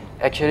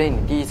Actually，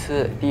 你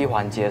第一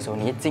环节的时候，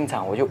你一进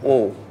场我就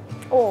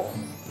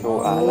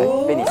就来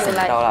被你吸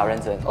到了，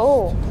认真。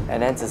and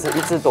then 只是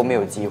一直都没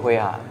有机会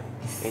啊。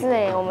是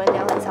哎，我们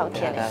聊很少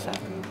天。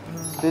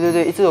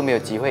对，一直都没有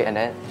机会 ，and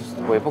then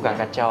我也不敢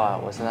叫啊，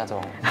我是那种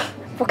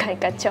不敢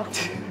叫。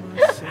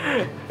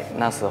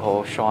那时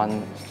候 Sean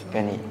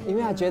跟你，因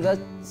为他觉得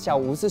小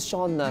吴是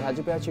Sean 的，他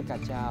就不要去叫。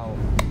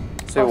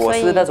所以我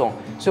是那种，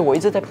所以我一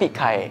直在避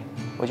开，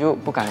我就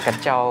不敢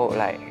叫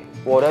来。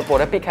我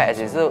的避开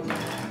也是，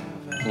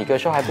你歌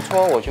声还不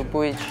错，我就不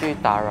会去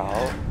打扰。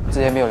之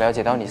前没有了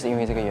解到你是因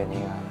为这个原因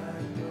啊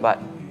 ，but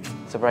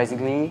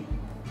surprisingly，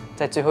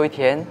 在最后一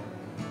天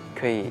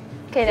可以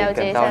了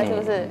解一下，是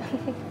不是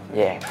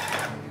？Yeah，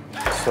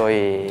 所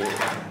以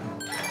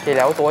可以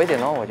聊多一点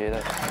哦，我觉得。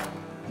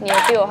你有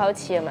对我好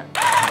奇了吗？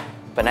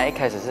本来一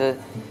开始是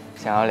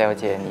想要了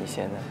解你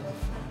先的。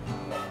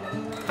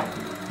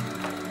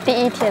第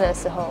一天的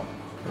时候。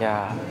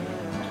呀。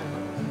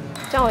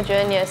这样我觉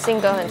得你的性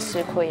格很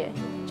吃亏耶，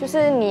就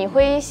是你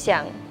会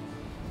想，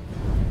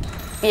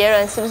别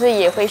人是不是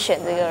也会选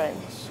这个人？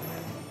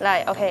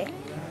来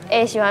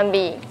 ，OK，A 喜欢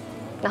B，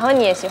 然后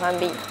你也喜欢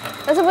B，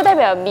 但是不代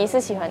表 B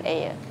是喜欢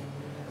A 的。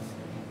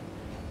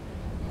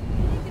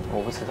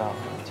我不知道，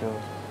就。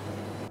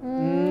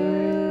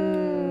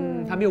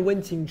他没有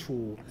问清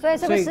楚，所以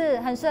是不是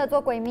很适合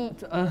做闺蜜？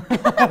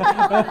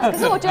可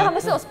是我觉得他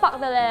们是有 spark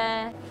的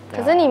嘞。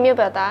可是你没有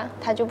表达，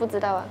他就不知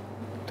道啊。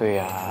对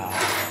呀。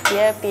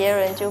别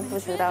人就不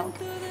知道。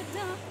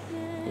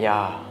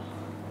呀。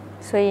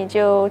所以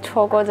就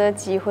错过这个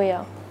机会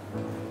啊！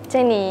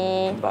在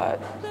你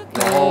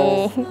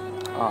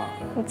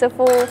这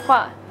幅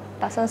画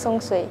打算送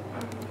谁？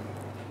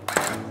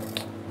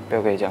不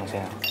要跟你讲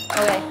先。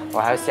OK。我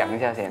还要想一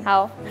下先。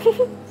好。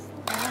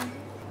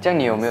这样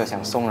你有没有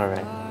想送的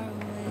人？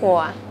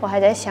我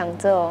还在想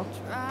着哦，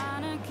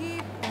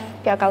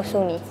不要告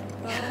诉你。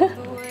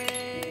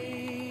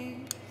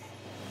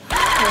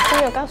你是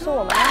没有告诉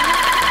我吗？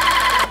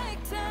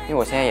因为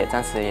我现在也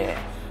暂时也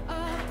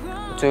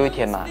最后一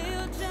天嘛，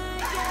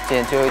今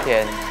天最后一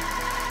天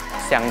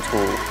相处，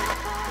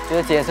就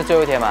是今天是最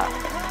后一天嘛，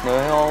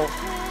然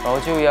后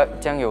就要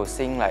这样有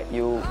幸来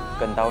又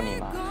跟到你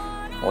嘛，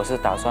我是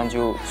打算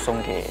就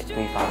送给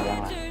对方这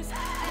样啦。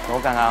然后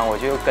刚刚我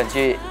就根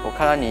据我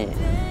看到你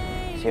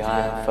喜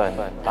欢粉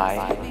白，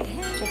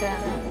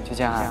就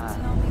这样啊，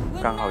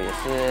刚好也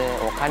是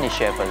我看你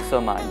选粉色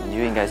嘛，你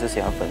就应该是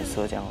喜欢粉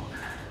色这样哦。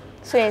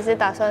所以是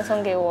打算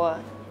送给我？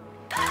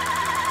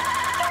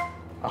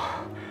哦，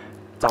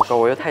糟糕，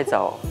我又太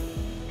早，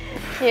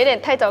你有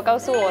点太早告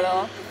诉我了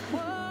哦。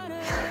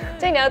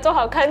这样你要做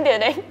好看点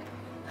呢。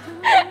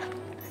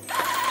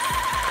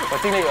我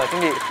尽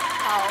力。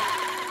好。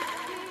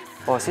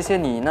哦，谢谢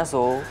你那时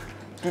候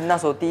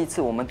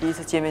我们第一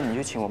次见面，你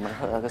就请我们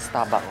喝那个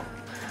Starbucks。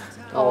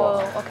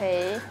哦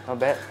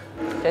 ，OK。Not bad。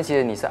但其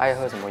实你是爱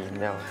喝什么饮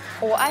料？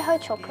我爱喝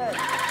巧克力。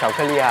巧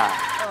克力啊。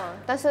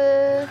但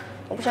是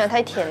我不喜欢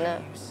太甜了。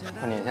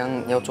你这样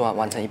要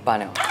完成一半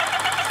了。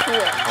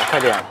是。快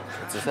点，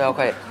只是要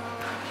快点。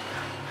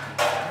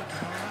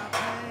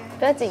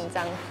不要紧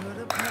张，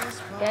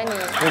等下你。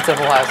因为这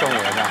幅画要送你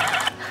了，这样。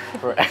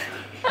不是。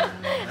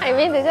I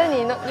mean， 等下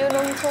你又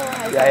弄错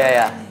还是？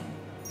呀。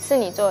是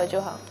你做的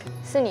就好，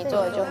是你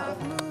做的就好。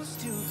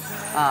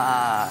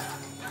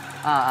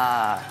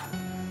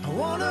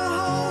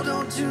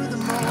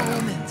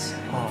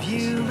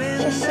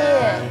谢谢。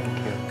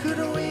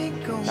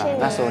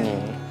那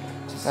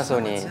时候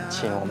你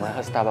请我们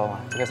喝 Starbucks 嘛，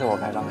这个是我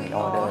该帮你的。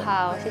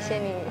好，谢谢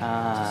你。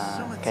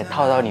可以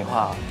套到你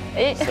话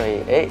所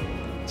以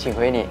请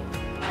回你。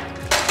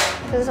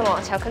这是什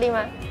么？巧克力吗？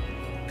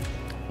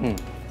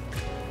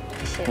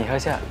谢谢。你喝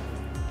下。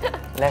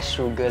Less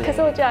sugar。可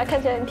是我觉得它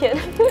看起来很甜。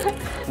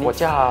我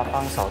叫他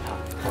放少糖。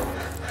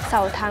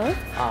少糖？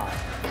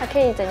它可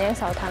以怎样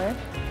少糖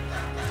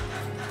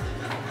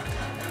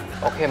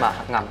？OK 嘛，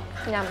啱。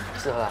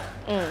适合啊。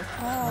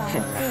谢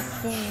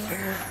谢。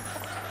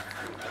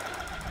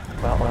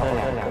我要2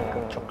个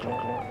巧克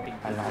力，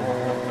然后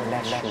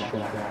less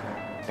sugar，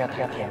 不要太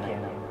甜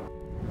了。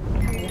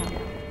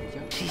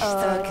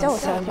叫我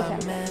尝一下，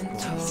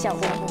小微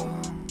波。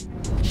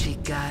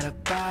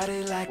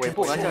我也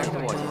不敢叫你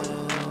跟我讲，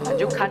你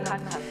就看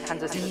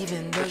这些。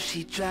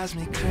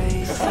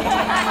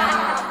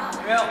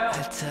没有。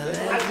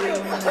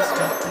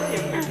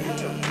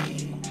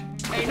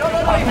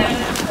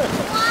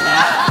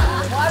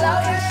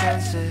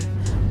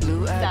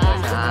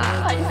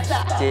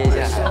接一下。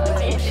可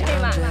以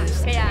吗？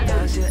可以啊。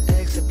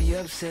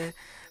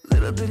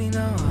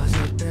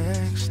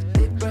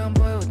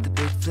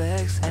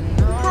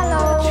Hello，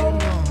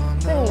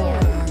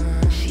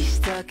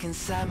让我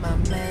想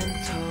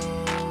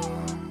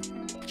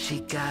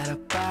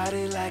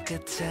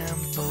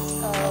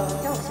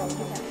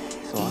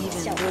一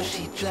下。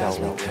小吴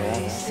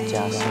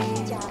加深。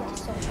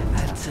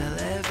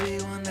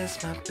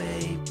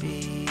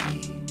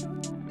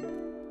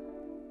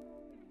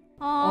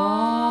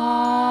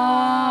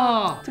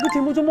哦，这个节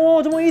目怎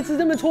么一直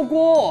这么错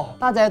过？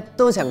大家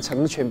都想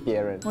成全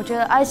别人。我觉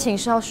得爱情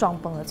是要双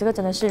崩的，这个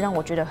真的是让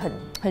我觉得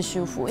很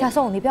舒服。嘉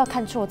颂，你不要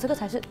看错，这个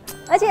才是。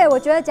而且我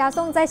觉得嘉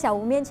颂在小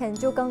吴面前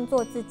就更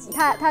做自己，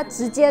他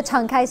直接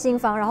敞开心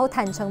房，然后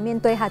坦诚面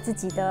对他自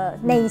己的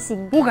内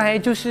心。不过刚才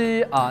就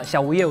是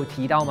小吴也有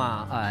提到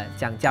嘛，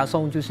讲嘉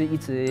颂就是一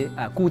直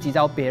顾及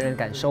到别人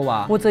感受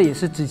啊，或者也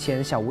是之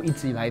前小吴一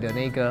直以来的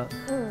那个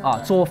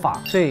做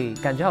法，所以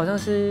感觉好像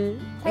是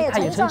他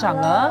也成长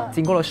了。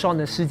经过了 Sean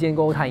的事件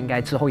过后，他应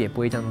该之后也不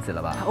会这样子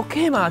了吧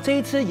 ？OK 嘛，这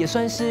一次也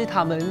算是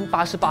他们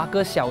88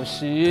个小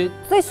时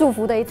最舒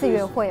服的一次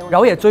约会，然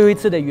后也最后一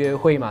次的约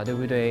会嘛，对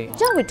不对？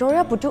这样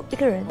Victoria 不就一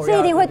个人？是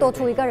一定会多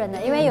出一个人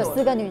的，因为有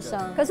4个女生。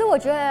可是我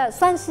觉得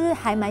算是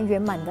还蛮圆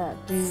满的。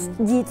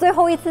以最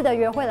后一次的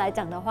约会来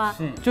讲的话，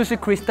就是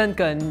Kryston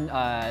跟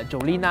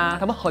Jolin啊，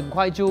他们很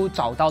快就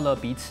找到了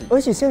彼此。而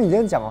且像你这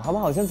样讲哦，他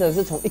们好像真的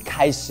是从一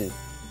开始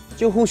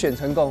就互选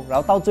成功，然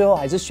后到最后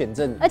还是选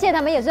正。而且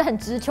他们也是很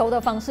直球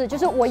的方式，就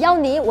是我要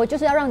你，我就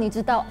是要让你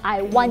知道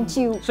I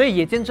want you。所以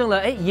也见证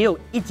了，也有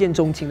一见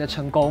钟情的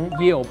成功，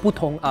也有不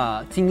同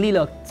经历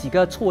了几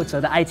个挫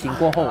折的爱情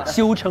过后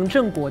修成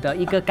正果的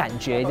一个感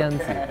觉，这样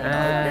子。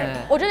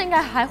我觉得应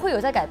该还会有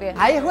在改变，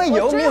还会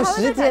有没有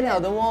时间了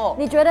的哦？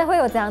你觉得会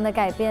有怎样的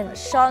改变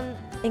 ？Sean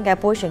应该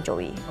不会选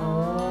Joey。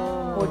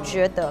我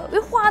觉得，因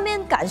为画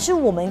面感是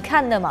我们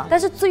看的嘛，但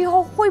是最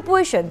后会不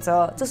会选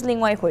择，这是另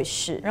外一回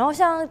事。然后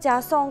像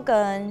嘉颂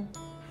跟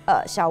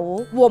小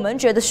吴，我们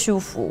觉得舒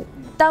服，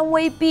但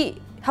未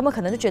必他们可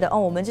能就觉得，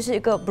我们就是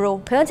一个 bro。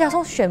可能嘉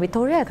颂选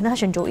Victoria， 可能他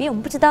选Joey，我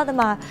们不知道的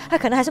嘛。他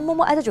可能还是默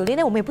默爱着Joey，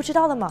那我们也不知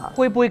道的嘛。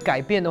会不会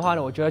改变的话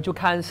呢？我觉得就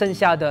看剩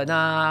下的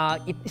那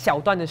一小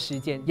段的时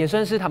间，也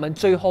算是他们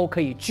最后可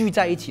以聚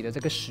在一起的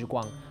这个时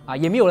光啊。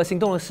也没有了心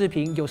动的视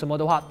频，有什么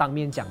的话当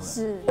面讲了。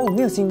是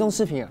没有心动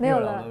视频啊？没有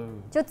了。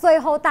就最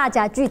后大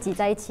家聚集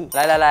在一起。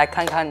来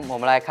看看，我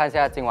们来看一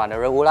下今晚的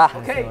任务啦。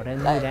OK， 有任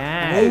务的，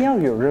要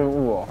有任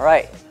务哦。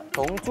Alright，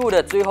 同住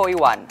的最后一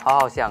晚，好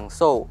好享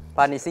受，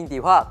把你心底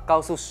话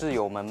告诉室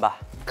友们吧，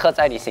刻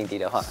在你心底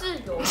的话。室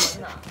友们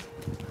啊。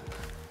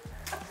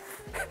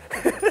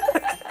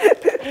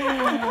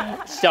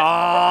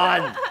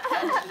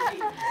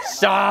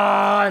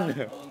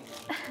Sean。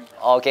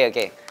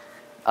OK，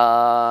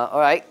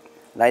 alright，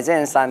 来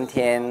这3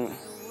天。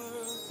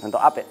很多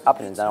up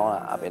and down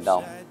啦 ，up and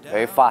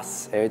down，very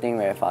fast，everything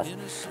very fast。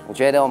我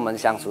觉得我们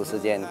相处时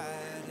间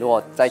如果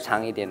再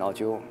长一点哦，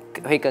就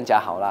会更加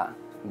好啦。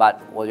But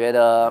我觉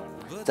得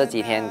这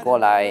几天过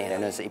来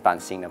认识一般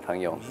新的朋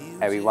友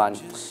 ，everyone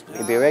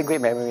will be very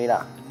good memory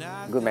啦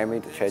 ，good memory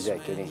to treasure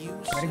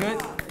actually。Very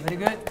good，very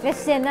good。也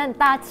显得很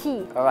大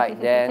气。Alright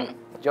then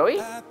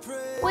Joey，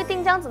 不一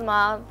定这样子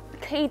吗？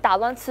可以打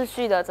乱次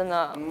序的，真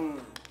的。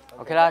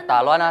OK 啦，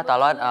打乱就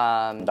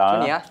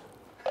你啊。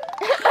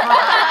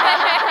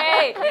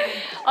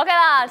OK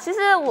啦，其实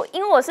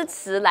因为我是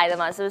迟来的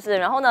嘛，是不是？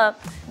然后呢，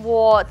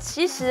我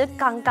其实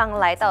刚刚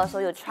来到的时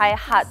候有 try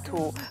hard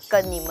to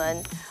跟你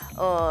们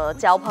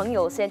交朋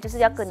友先，就是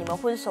要跟你们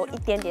混熟一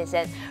点点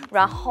先。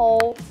然后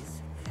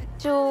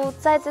就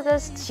在这个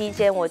期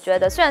间，我觉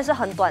得虽然是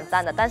很短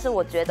暂的，但是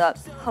我觉得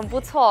很不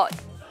错。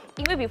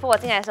因为 before 我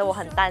进来的时候，我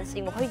很担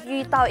心我会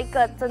遇到一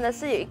个真的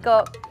是有一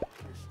个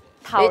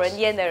讨人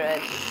厌的人，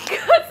可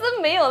是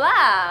没有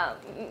啦。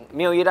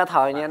没有遇到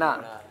讨人厌啦，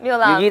没有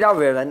啦。有遇到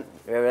惹人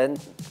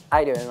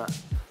爱的人吗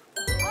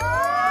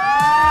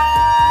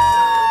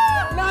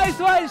？Nice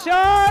one,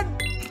 Sean。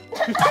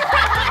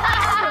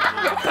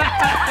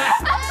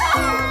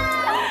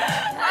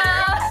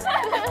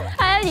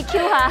还要你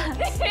Q 他？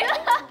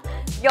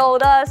有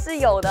的是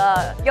有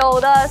的，有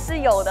的是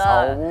有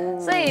的，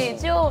所以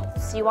就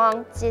希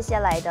望接下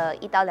来的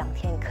1到2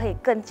天可以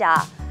更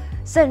加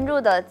深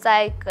入的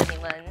再跟你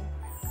们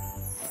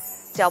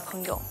交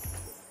朋友。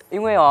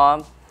因为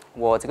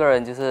我这个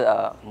人就是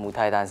母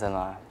胎单身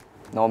嘛，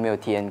然后没有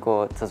体验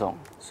过这种，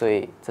所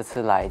以这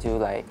次来就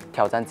来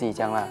挑战自己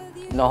这样啦。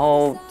然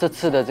后这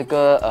次的这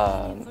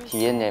个体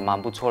验也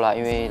蛮不错啦，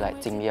因为来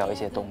经历了一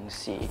些东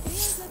西，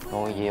然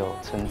后也有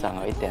成长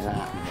了一点啦。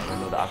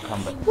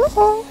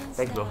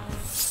Thanks bro。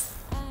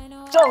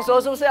这种时候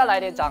是不是要来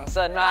点掌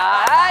声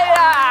啊？哎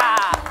呀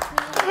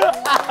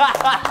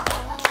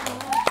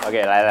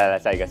！OK， 来，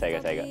下一个。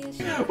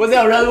不是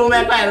有任务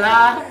没快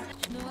啦。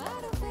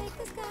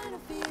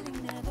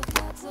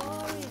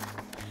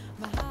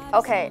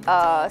OK，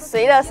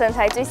 谁的身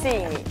材最吸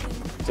引你？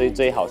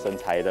最好身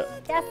材的。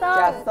嘉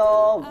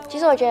颂。其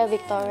实我觉得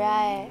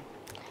Victoria，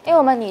 因为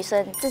我们女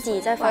生自己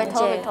在房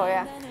间，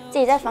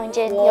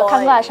有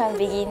看过她穿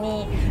比基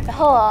尼，然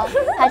后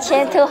她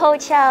前凸后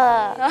翘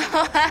了。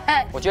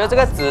我觉得这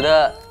个指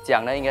的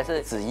讲的应该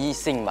是指异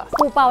性吧。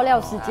不爆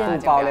料时间。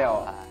不爆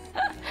料。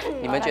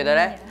你们觉得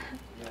呢？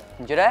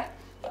你觉得？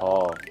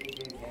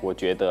我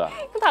觉得啊，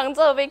躺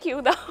着被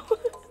Q 到。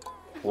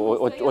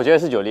我觉得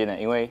是Jolin的，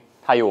因为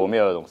他有我没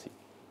有的东西，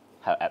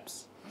还有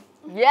apps。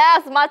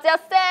 Yes， 马家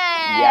森。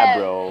Yeah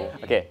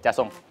bro。OK， 加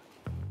送。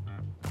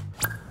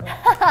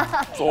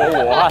捉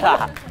我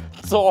啦！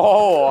捉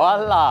我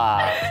啦！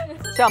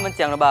像我们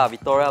讲了吧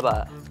 ，Victoria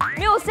吧。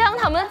没有像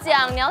他们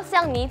讲，你要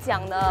像你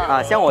讲的。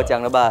啊，像我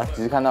讲的吧。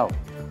只是看到。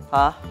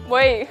啊？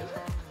喂，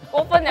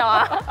过分了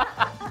啊！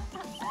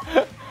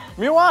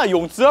没有啊，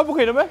泳池啊，不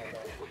可以的咩？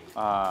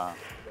啊。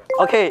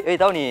OK， 哎，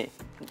到你。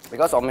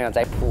Because 我没有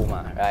在铺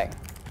嘛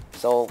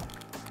 ，right？So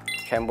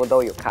全部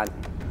都有看。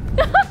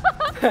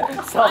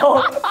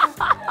So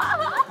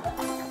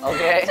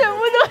OK。全部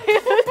都有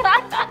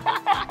看。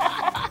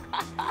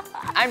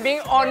I'm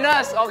being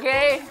honest,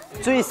 OK？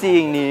 最吸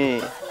引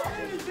你，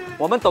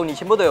我们懂你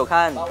全部都有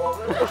看。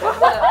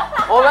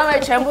我认为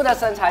全部的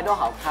身材都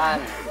好看。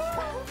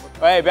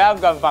喂，不要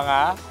官方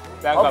啊！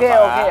不要官方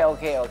啊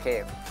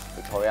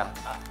OK。Victoria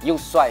又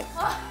帅。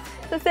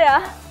谢谢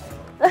啊。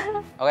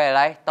OK，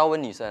 来，到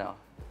问女生啊。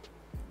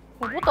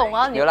我不懂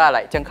啊，你。有啦，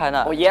来这样看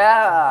啊。Oh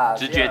yeah。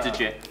直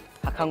觉。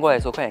他看过来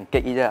说，快点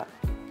get 一下。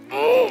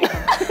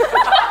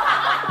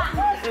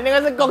你那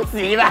个是恭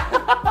喜吧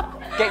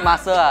 ？get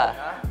master 啊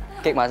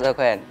 ，get master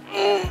快点。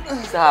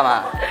是他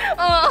吗？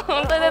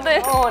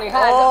对。哦，你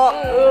看。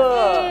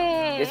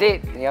You see，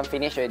 你要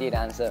finish already the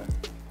answer.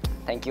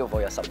 Thank you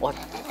for your support.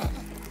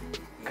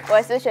 我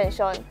也是选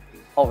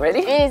Sean。Oh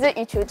really？ 因为你是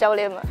羽球教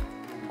练嘛。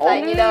哦，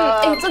你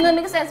的。真的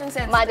那个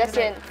sense， 马家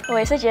森。我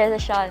也是觉得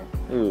是 Sean。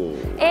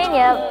因为你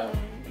的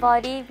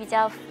body 比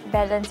较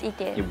balance 一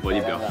点。你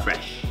body 比较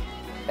fresh。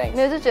没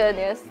有，就觉得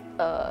你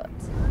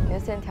的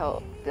线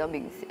条比较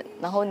明显，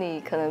然后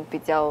你可能比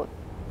较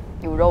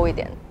有肉一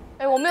点。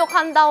哎，我没有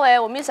看到哎，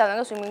我没有想那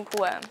个水明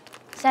铺哎。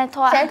现在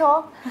脱。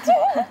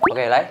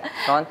OK， 来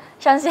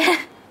 ，Sean 先。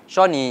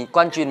Sean 你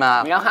冠军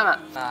嘛？你要看嘛？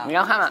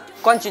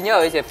冠军要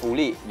有一些福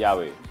利。呀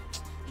喂。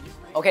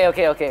OK。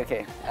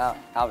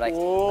好来。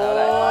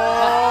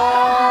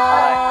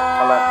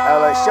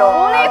show。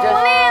福利。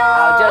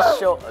I'll just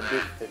show a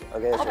bit.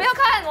 OK。我不要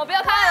看。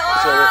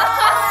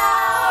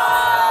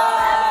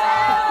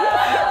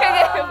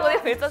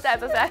可以坐下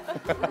来。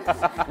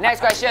Next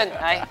question，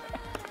 来。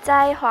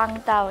在荒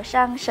岛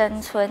上生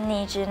存，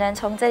你只能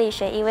从这里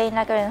学一位，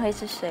那个人会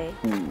是谁？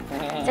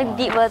这个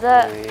deep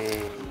的，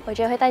我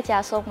觉得会带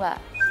家送吧，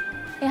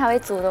因为他会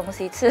煮东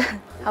西吃，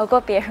好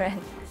过别人。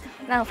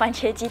那种番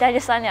茄鸡蛋就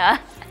算了啊。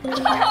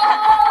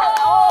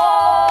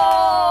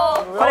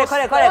快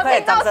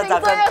点，掌声！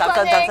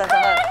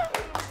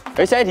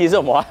哎，下一题是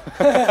什么？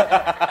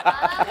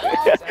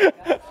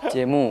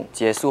节目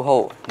结束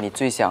后，你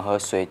最想和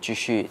谁继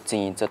续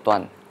经营这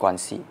段关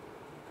系？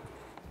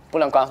不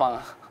能官方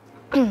啊。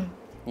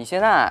你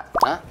先啊。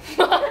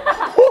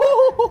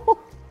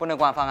不能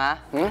官方啊。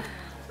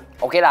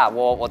OK 啦，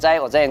我在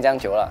演这样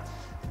久了，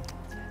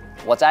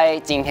我在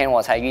今天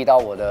我才遇到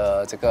我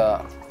的这个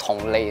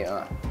同类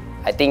啊。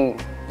I think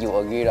you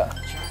agree 了。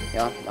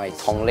my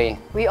同类。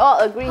We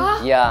all agree。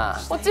Yeah。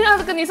我竟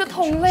然跟你是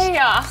同类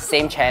啊。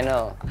Same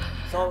channel。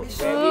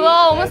是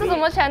哦，我们是什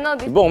么 channel？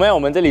 不，我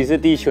们这里是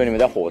地球，你们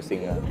在火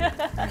星啊。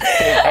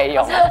可以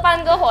用。是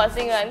半个火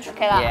星人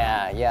 ，OK 啦。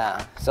Yeah。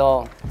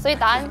所以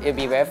答案 it'll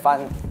be very fun.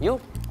 You,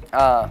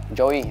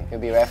 Joey, it'll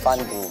be very fun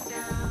to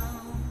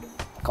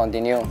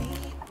continue.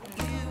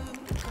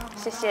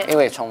 谢谢。因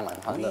为充满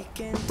欢乐。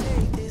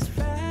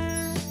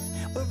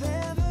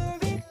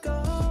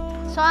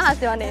说他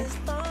喜欢你。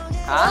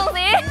啊？恭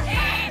喜！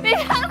你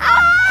看他。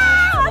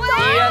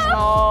Serious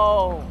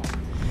no.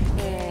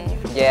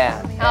 Yeah.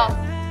 好。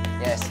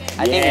Yes.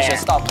 I think we should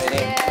stop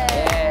already.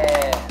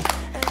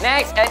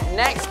 Yeah.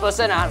 Next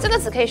person 啊。这个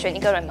只可以选一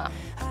个人吗？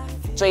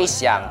最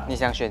想，你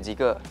想选几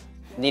个？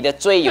你的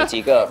最有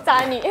几个？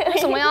渣你，为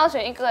什么要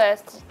选一个？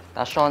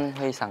打算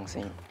会伤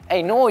心。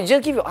哎 ，No, you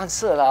just give your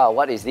answer 啦。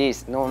What is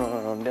this? No,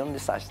 don't do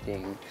such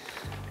thing.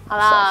 好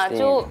啦，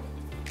就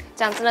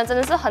讲真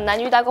的是很难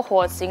遇到个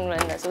火星人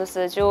的，是不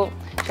是？就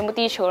全部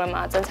地球人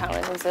嘛，正常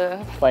人是不是？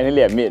把你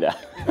脸灭的。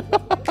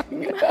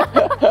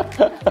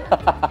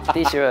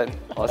地球人，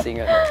火星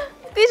人。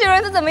地球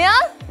人是怎么样？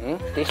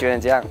地球人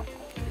这样，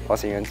火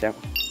星人这样。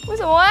为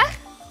什么哎？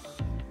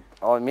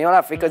哦，没有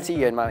啦，frequency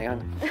源嘛，你看。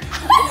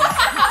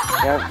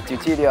你看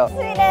976。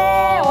对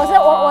嘞，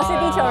我是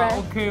地球人。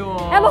OK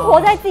哦。他们活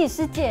在自己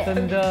世界。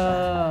真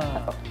的。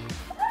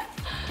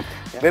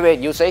喂，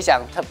有谁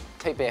想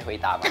特别回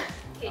答吗？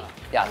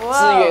呀，志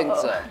愿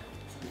者。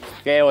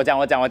给我讲。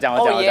Respect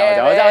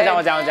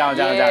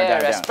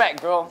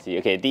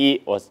bro。OK， 第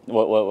一，我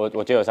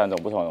觉得有3种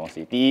不同的东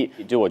西。第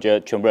一，就我觉得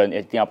全部人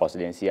一定要保持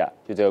联系啊，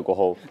就这个过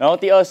后。然后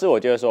第二是我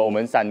觉得说我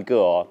们3个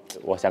哦，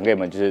我想给你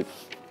们就是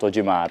做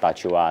gym啊、打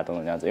球啊等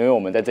等这样子，因为我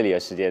们在这里的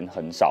时间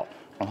很少。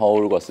然后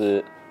如果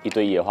是1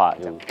对1的话，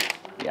就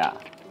呀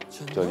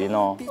，Jolin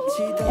哦，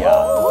呀，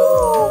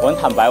我很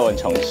坦白，我很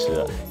诚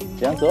实，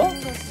这样子哦。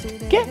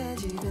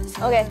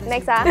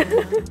OK，next 啊。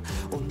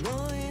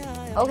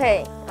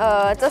OK，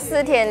这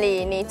4天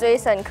里你最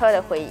深刻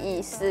的回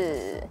忆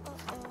是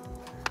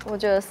我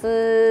觉得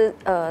是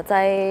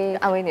在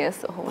安慰你的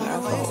时候，那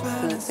时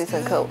候是最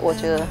深刻。我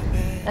觉得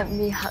Let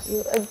me hug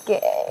you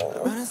again。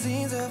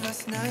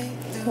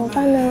怎么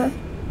办呢？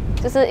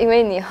就是因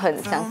为你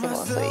很相信我，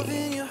所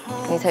以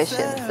你才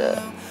选择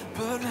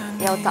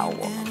要找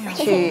我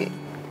去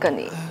跟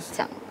你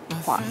讲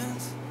话。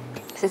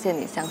谢谢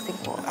你相信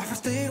我，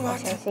我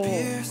相信你。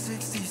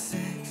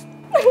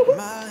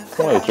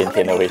怎么有甜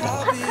甜的味道？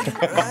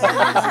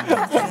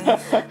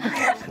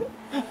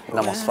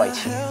那么帅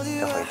气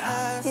的回答。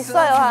你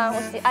帅哦哈，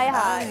我喜爱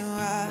他。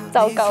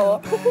糟糕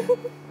哦。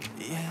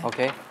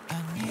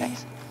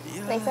OK，thanks。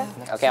没事。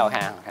OK， 我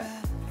看。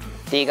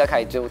第一个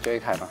开就会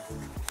开嘛。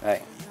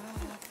哎，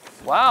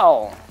哇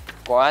哦，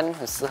果然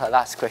很适合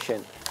last question。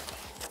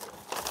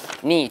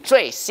你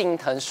最心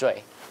疼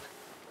谁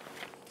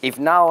 ？If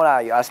now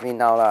啦 ，you ask me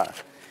now 啦，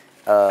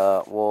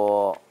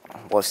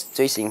我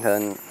最心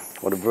疼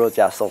我的 bro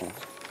家颂。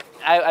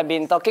I've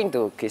been talking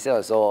to Kryston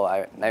的时候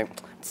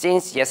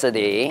，since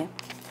yesterday，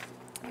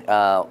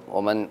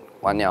 我们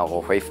完了，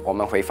我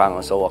们回访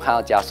的时候，我看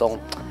到家颂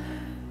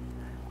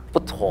不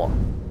妥。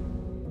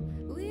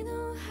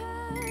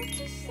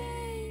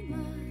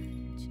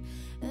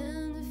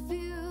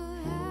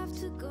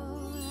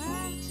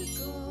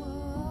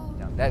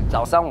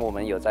早上我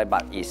们有在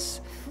but is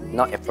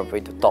not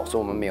appropriate to talk， 所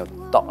以我们没有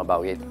talk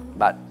about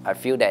it。But I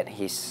feel that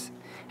he's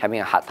having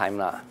a hard time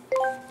啦。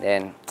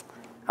Then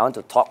I want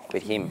to talk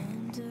with him，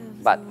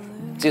 but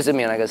就是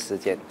没有那个时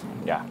间。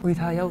呀，为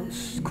他要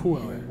哭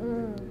了。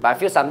But I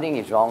feel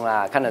something is wrong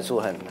啦，看得出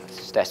很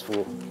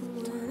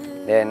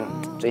stressful。Then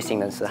最心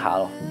疼是他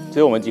咯。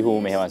所以我们几乎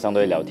每天晚上都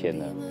会聊天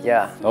的。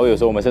Yeah。然后有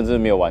时候我们甚至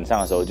没有晚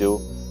上的时候，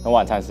就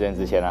晚餐时间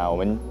之前啊，我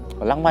们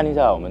浪漫一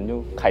下，我们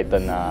就开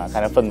灯啊，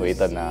开那氛围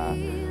灯啊，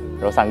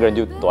然后3个人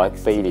就躲在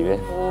被里面，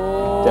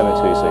在那边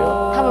吹水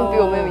哦。他们比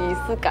我们有仪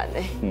式感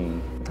哎。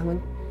他们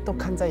都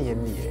看在眼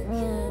里。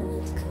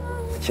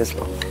Cheers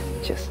bro，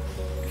 cheers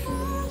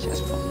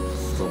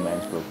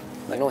bro。Romance bro。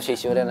那我退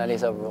休了那里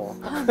是 bro。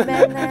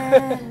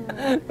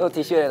我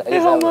退休了，你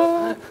好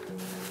吗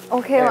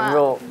 ？OK 吗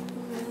 ？Bro，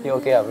 你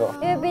OK 啊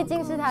bro？ 因为毕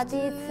竟是他第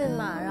一次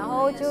嘛，然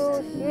后就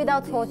遇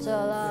到挫折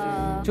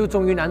了，就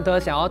终于难得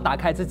想要打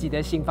开自己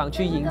的心房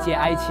去迎接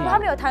爱情。他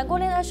没有谈过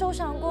恋爱，受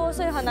伤过，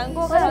所以很难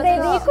过。我的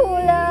baby 哭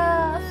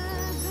了。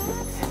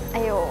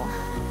哎呦，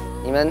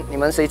你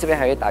们谁这边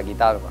还会打吉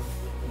他的吗？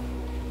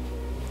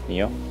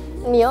你哦。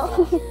你哦。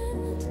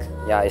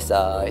Yeah，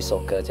 一首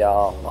歌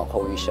叫《往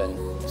后余生》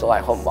，So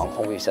I hope 往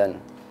后余生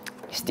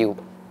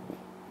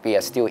we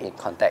are still in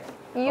contact。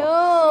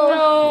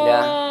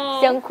哟，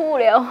想哭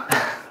了。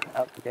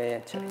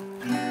OK。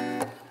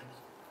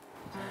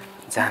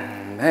在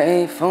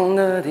没风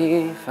的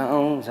地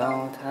方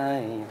找太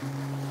阳。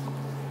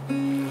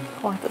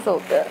哇，这首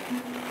歌。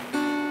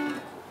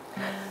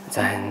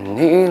在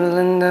你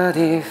冷的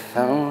地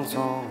方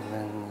做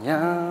人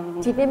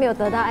样。即便没有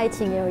得到爱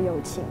情，也有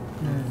友情。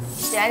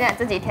简单讲，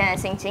这几天的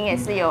心情也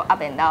是有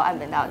up and down，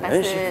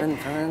 但是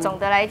总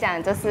的来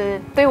讲，就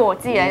是对我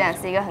自己来讲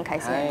是一个很开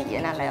心的体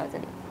验。那来到这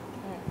里，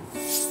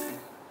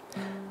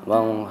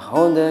往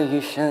后的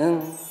余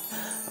生，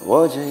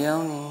我只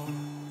要你。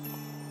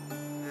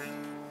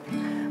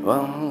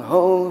往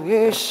后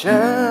余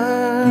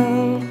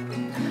生，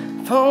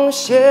风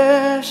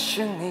雪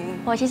是你。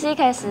我其实一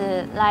开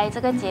始来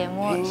这个节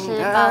目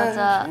是抱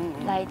着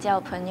来交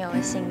朋友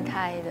的心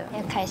态的，也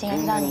很开心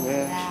看到你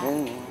们啦。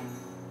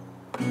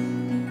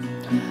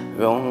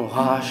融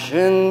化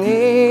是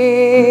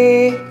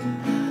你，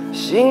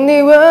心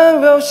里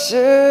温柔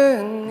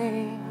是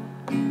你，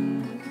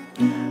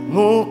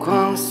目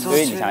光所。所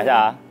以你想一下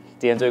啊，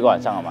今天最后一个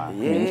晚上了嘛，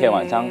明天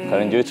晚上可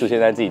能你就会出现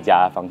在自己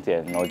家房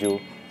间，然后就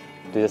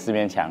对着4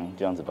面墙就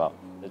这样子抱，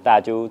大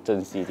家就珍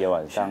惜今天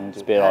晚上，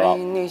就别唠唠，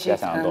不要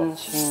想那么多。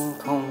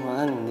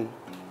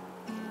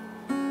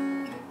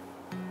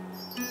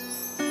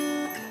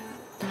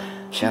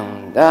想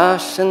大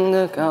声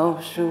地告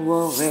诉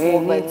我，我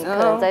们可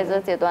能在这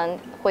阶段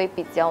会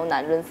比较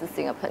难认识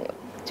新的朋友，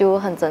就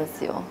很珍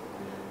惜哦。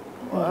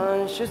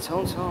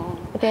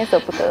有点舍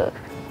不得。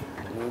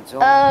不知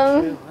道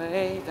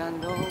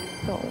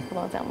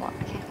讲吗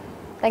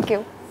 ？Thank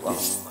you。往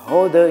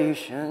后的余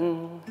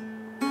生，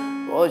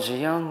我只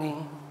要你。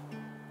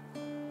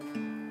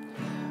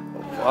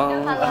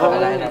往后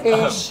的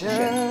余生，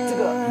这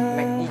个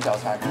美丽早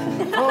餐。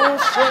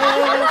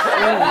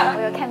我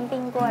有看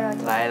病过了。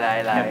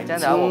来，这样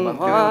子我们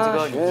就用这个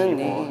语气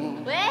播。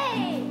喂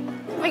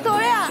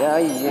，Victoria。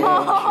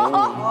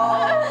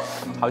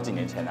好几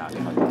年前啊，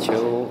就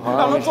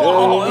让我做好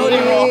我的你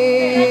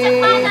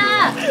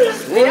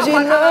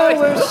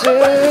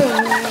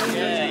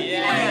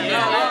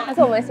他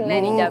是我们新来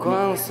的嘉宾，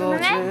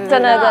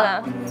真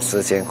的。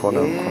时间过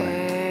得很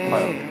快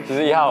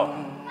，11号。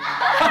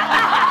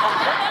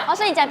哦，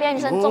所以你嘉宾女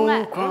生中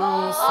了。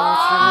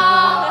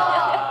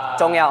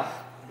重要。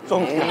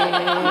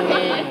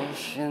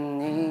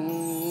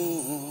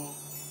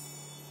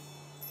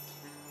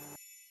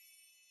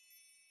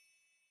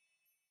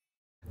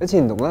而且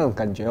你懂那种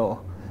感觉哦，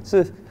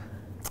是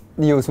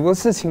你有什么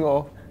事情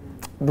哦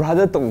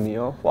 ，brother 懂你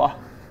哦，哇，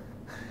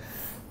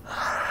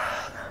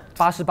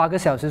 88个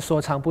小时说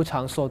长不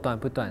长，说短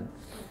不短。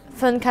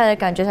分开的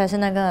感觉才是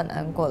那个很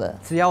难过的。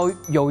只要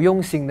有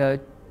用心的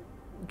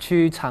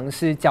去尝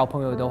试交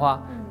朋友的话，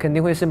肯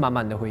定会是满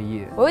满的回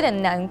忆。我有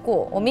点难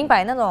过，我明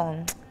白那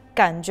种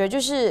感觉，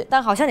就是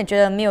当好像你觉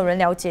得没有人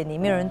了解你，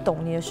没有人懂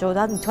你的时候，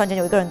然后你突然间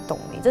有一个人懂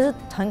你，这是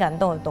很感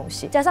动的东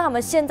西。加上他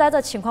们现在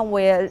这情况，我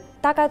也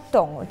大概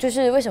懂，就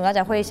是为什么大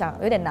家会想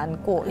有点难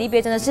过。离别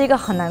真的是一个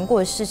很难过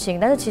的事情，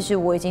但是其实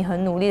我已经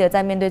很努力的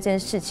在面对这件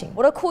事情。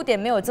我的哭点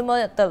没有这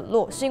么的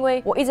落，是因为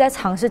我一直在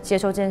尝试接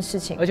受这件事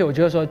情。而且我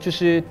觉得说，就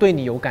是对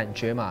你有感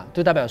觉嘛，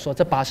就代表说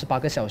这88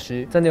个小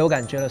时真的有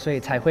感觉了，所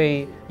以才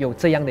会有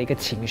这样的一个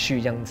情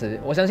绪这样子。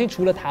我相信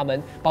除了他们，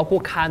包括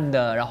看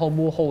的，然后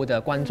幕后的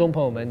观众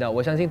朋友们的，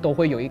我相信都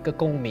会有一个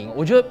共鸣。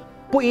我觉得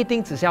不一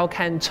定只是要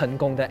看成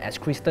功的 as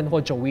Kryston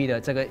或 Joey 的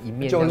这个一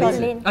面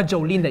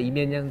，Jolin 的一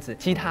面这样子，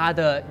其他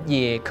的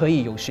也可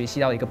以有学习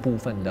到一个部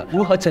分的，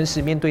如何诚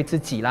实面对自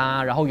己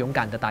啦，然后勇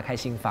敢的打开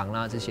心房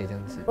啦，这些这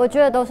样子。我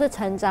觉得都是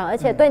成长，而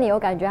且对你有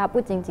感觉，它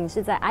不仅仅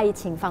是在爱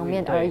情方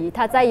面而已，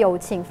它在友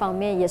情方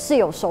面也是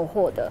有收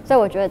获的，所以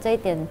我觉得这一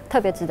点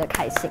特别值得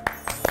开心。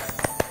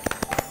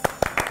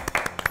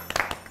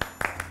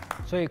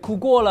所以哭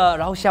过了，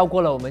然后笑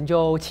过了，我们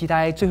就期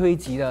待最后一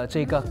集的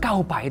这个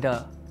告白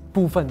的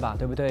部分吧，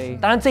对不对？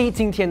当然，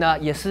今天呢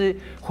也是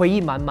回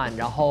忆满满，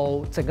然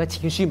后整个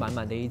情绪满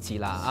满的一集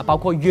啦啊，包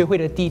括约会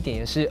的地点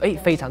也是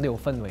非常的有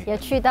氛围，也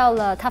去到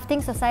了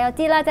Tufting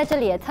Society 啦，在这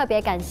里也特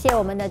别感谢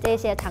我们的这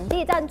些场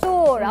地赞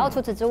助，然后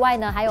除此之外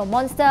呢，还有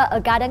Monster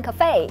A Garden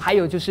Cafe， 还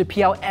有就是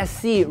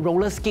PLSC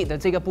Roller Skate 的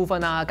这个部分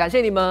啊，感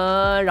谢你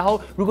们。然后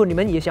如果你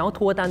们也想要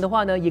脱单的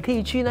话呢，也可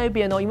以去那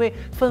边哦，因为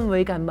氛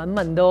围感满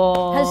满的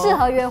哦，很适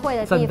合约会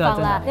的地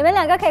方啦。你们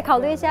两个可以考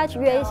虑一下去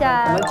约一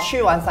下。我们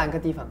去完3个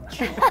地方。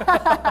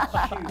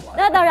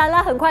那当然了，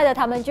很快的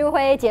他们就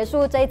会结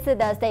束这一次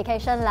的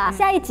staycation 啦。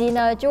下一集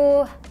呢，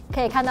就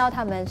可以看到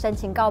他们深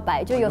情告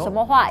白，就有什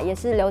么话也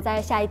是留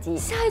在下一集。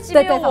下一集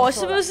没有我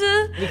是不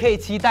是？你可以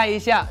期待一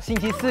下，星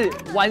期4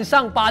晚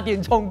上8点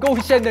钟勾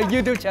选的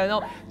YouTube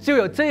channel 就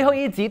有最后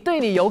一集对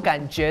你有感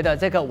觉的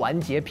这个完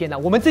结篇了。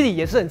我们自己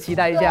也是很期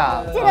待一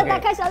下，记得打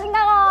开小铃铛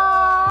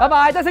哦。拜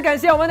拜，再次感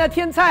谢我们的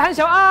天才和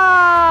小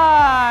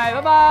爱，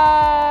拜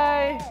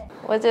拜。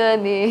我觉得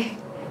你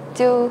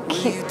就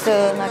keep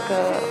着那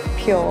个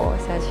pure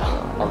下去。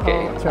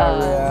OK。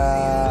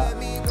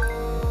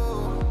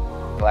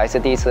我还是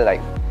第一次来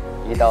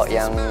遇到一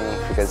样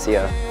frequency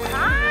啊！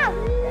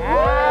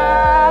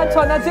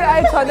穿他最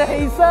爱穿的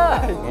黑色。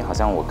因为好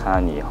像我看到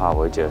你的话，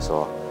我会觉得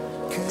说，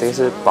这个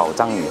是宝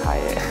藏女孩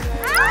耶。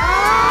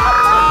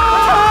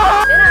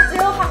等等，最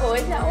后喊我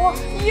一下，哇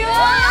哟！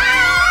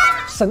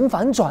神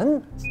反转。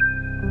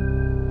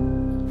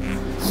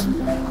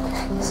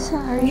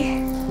Sorry。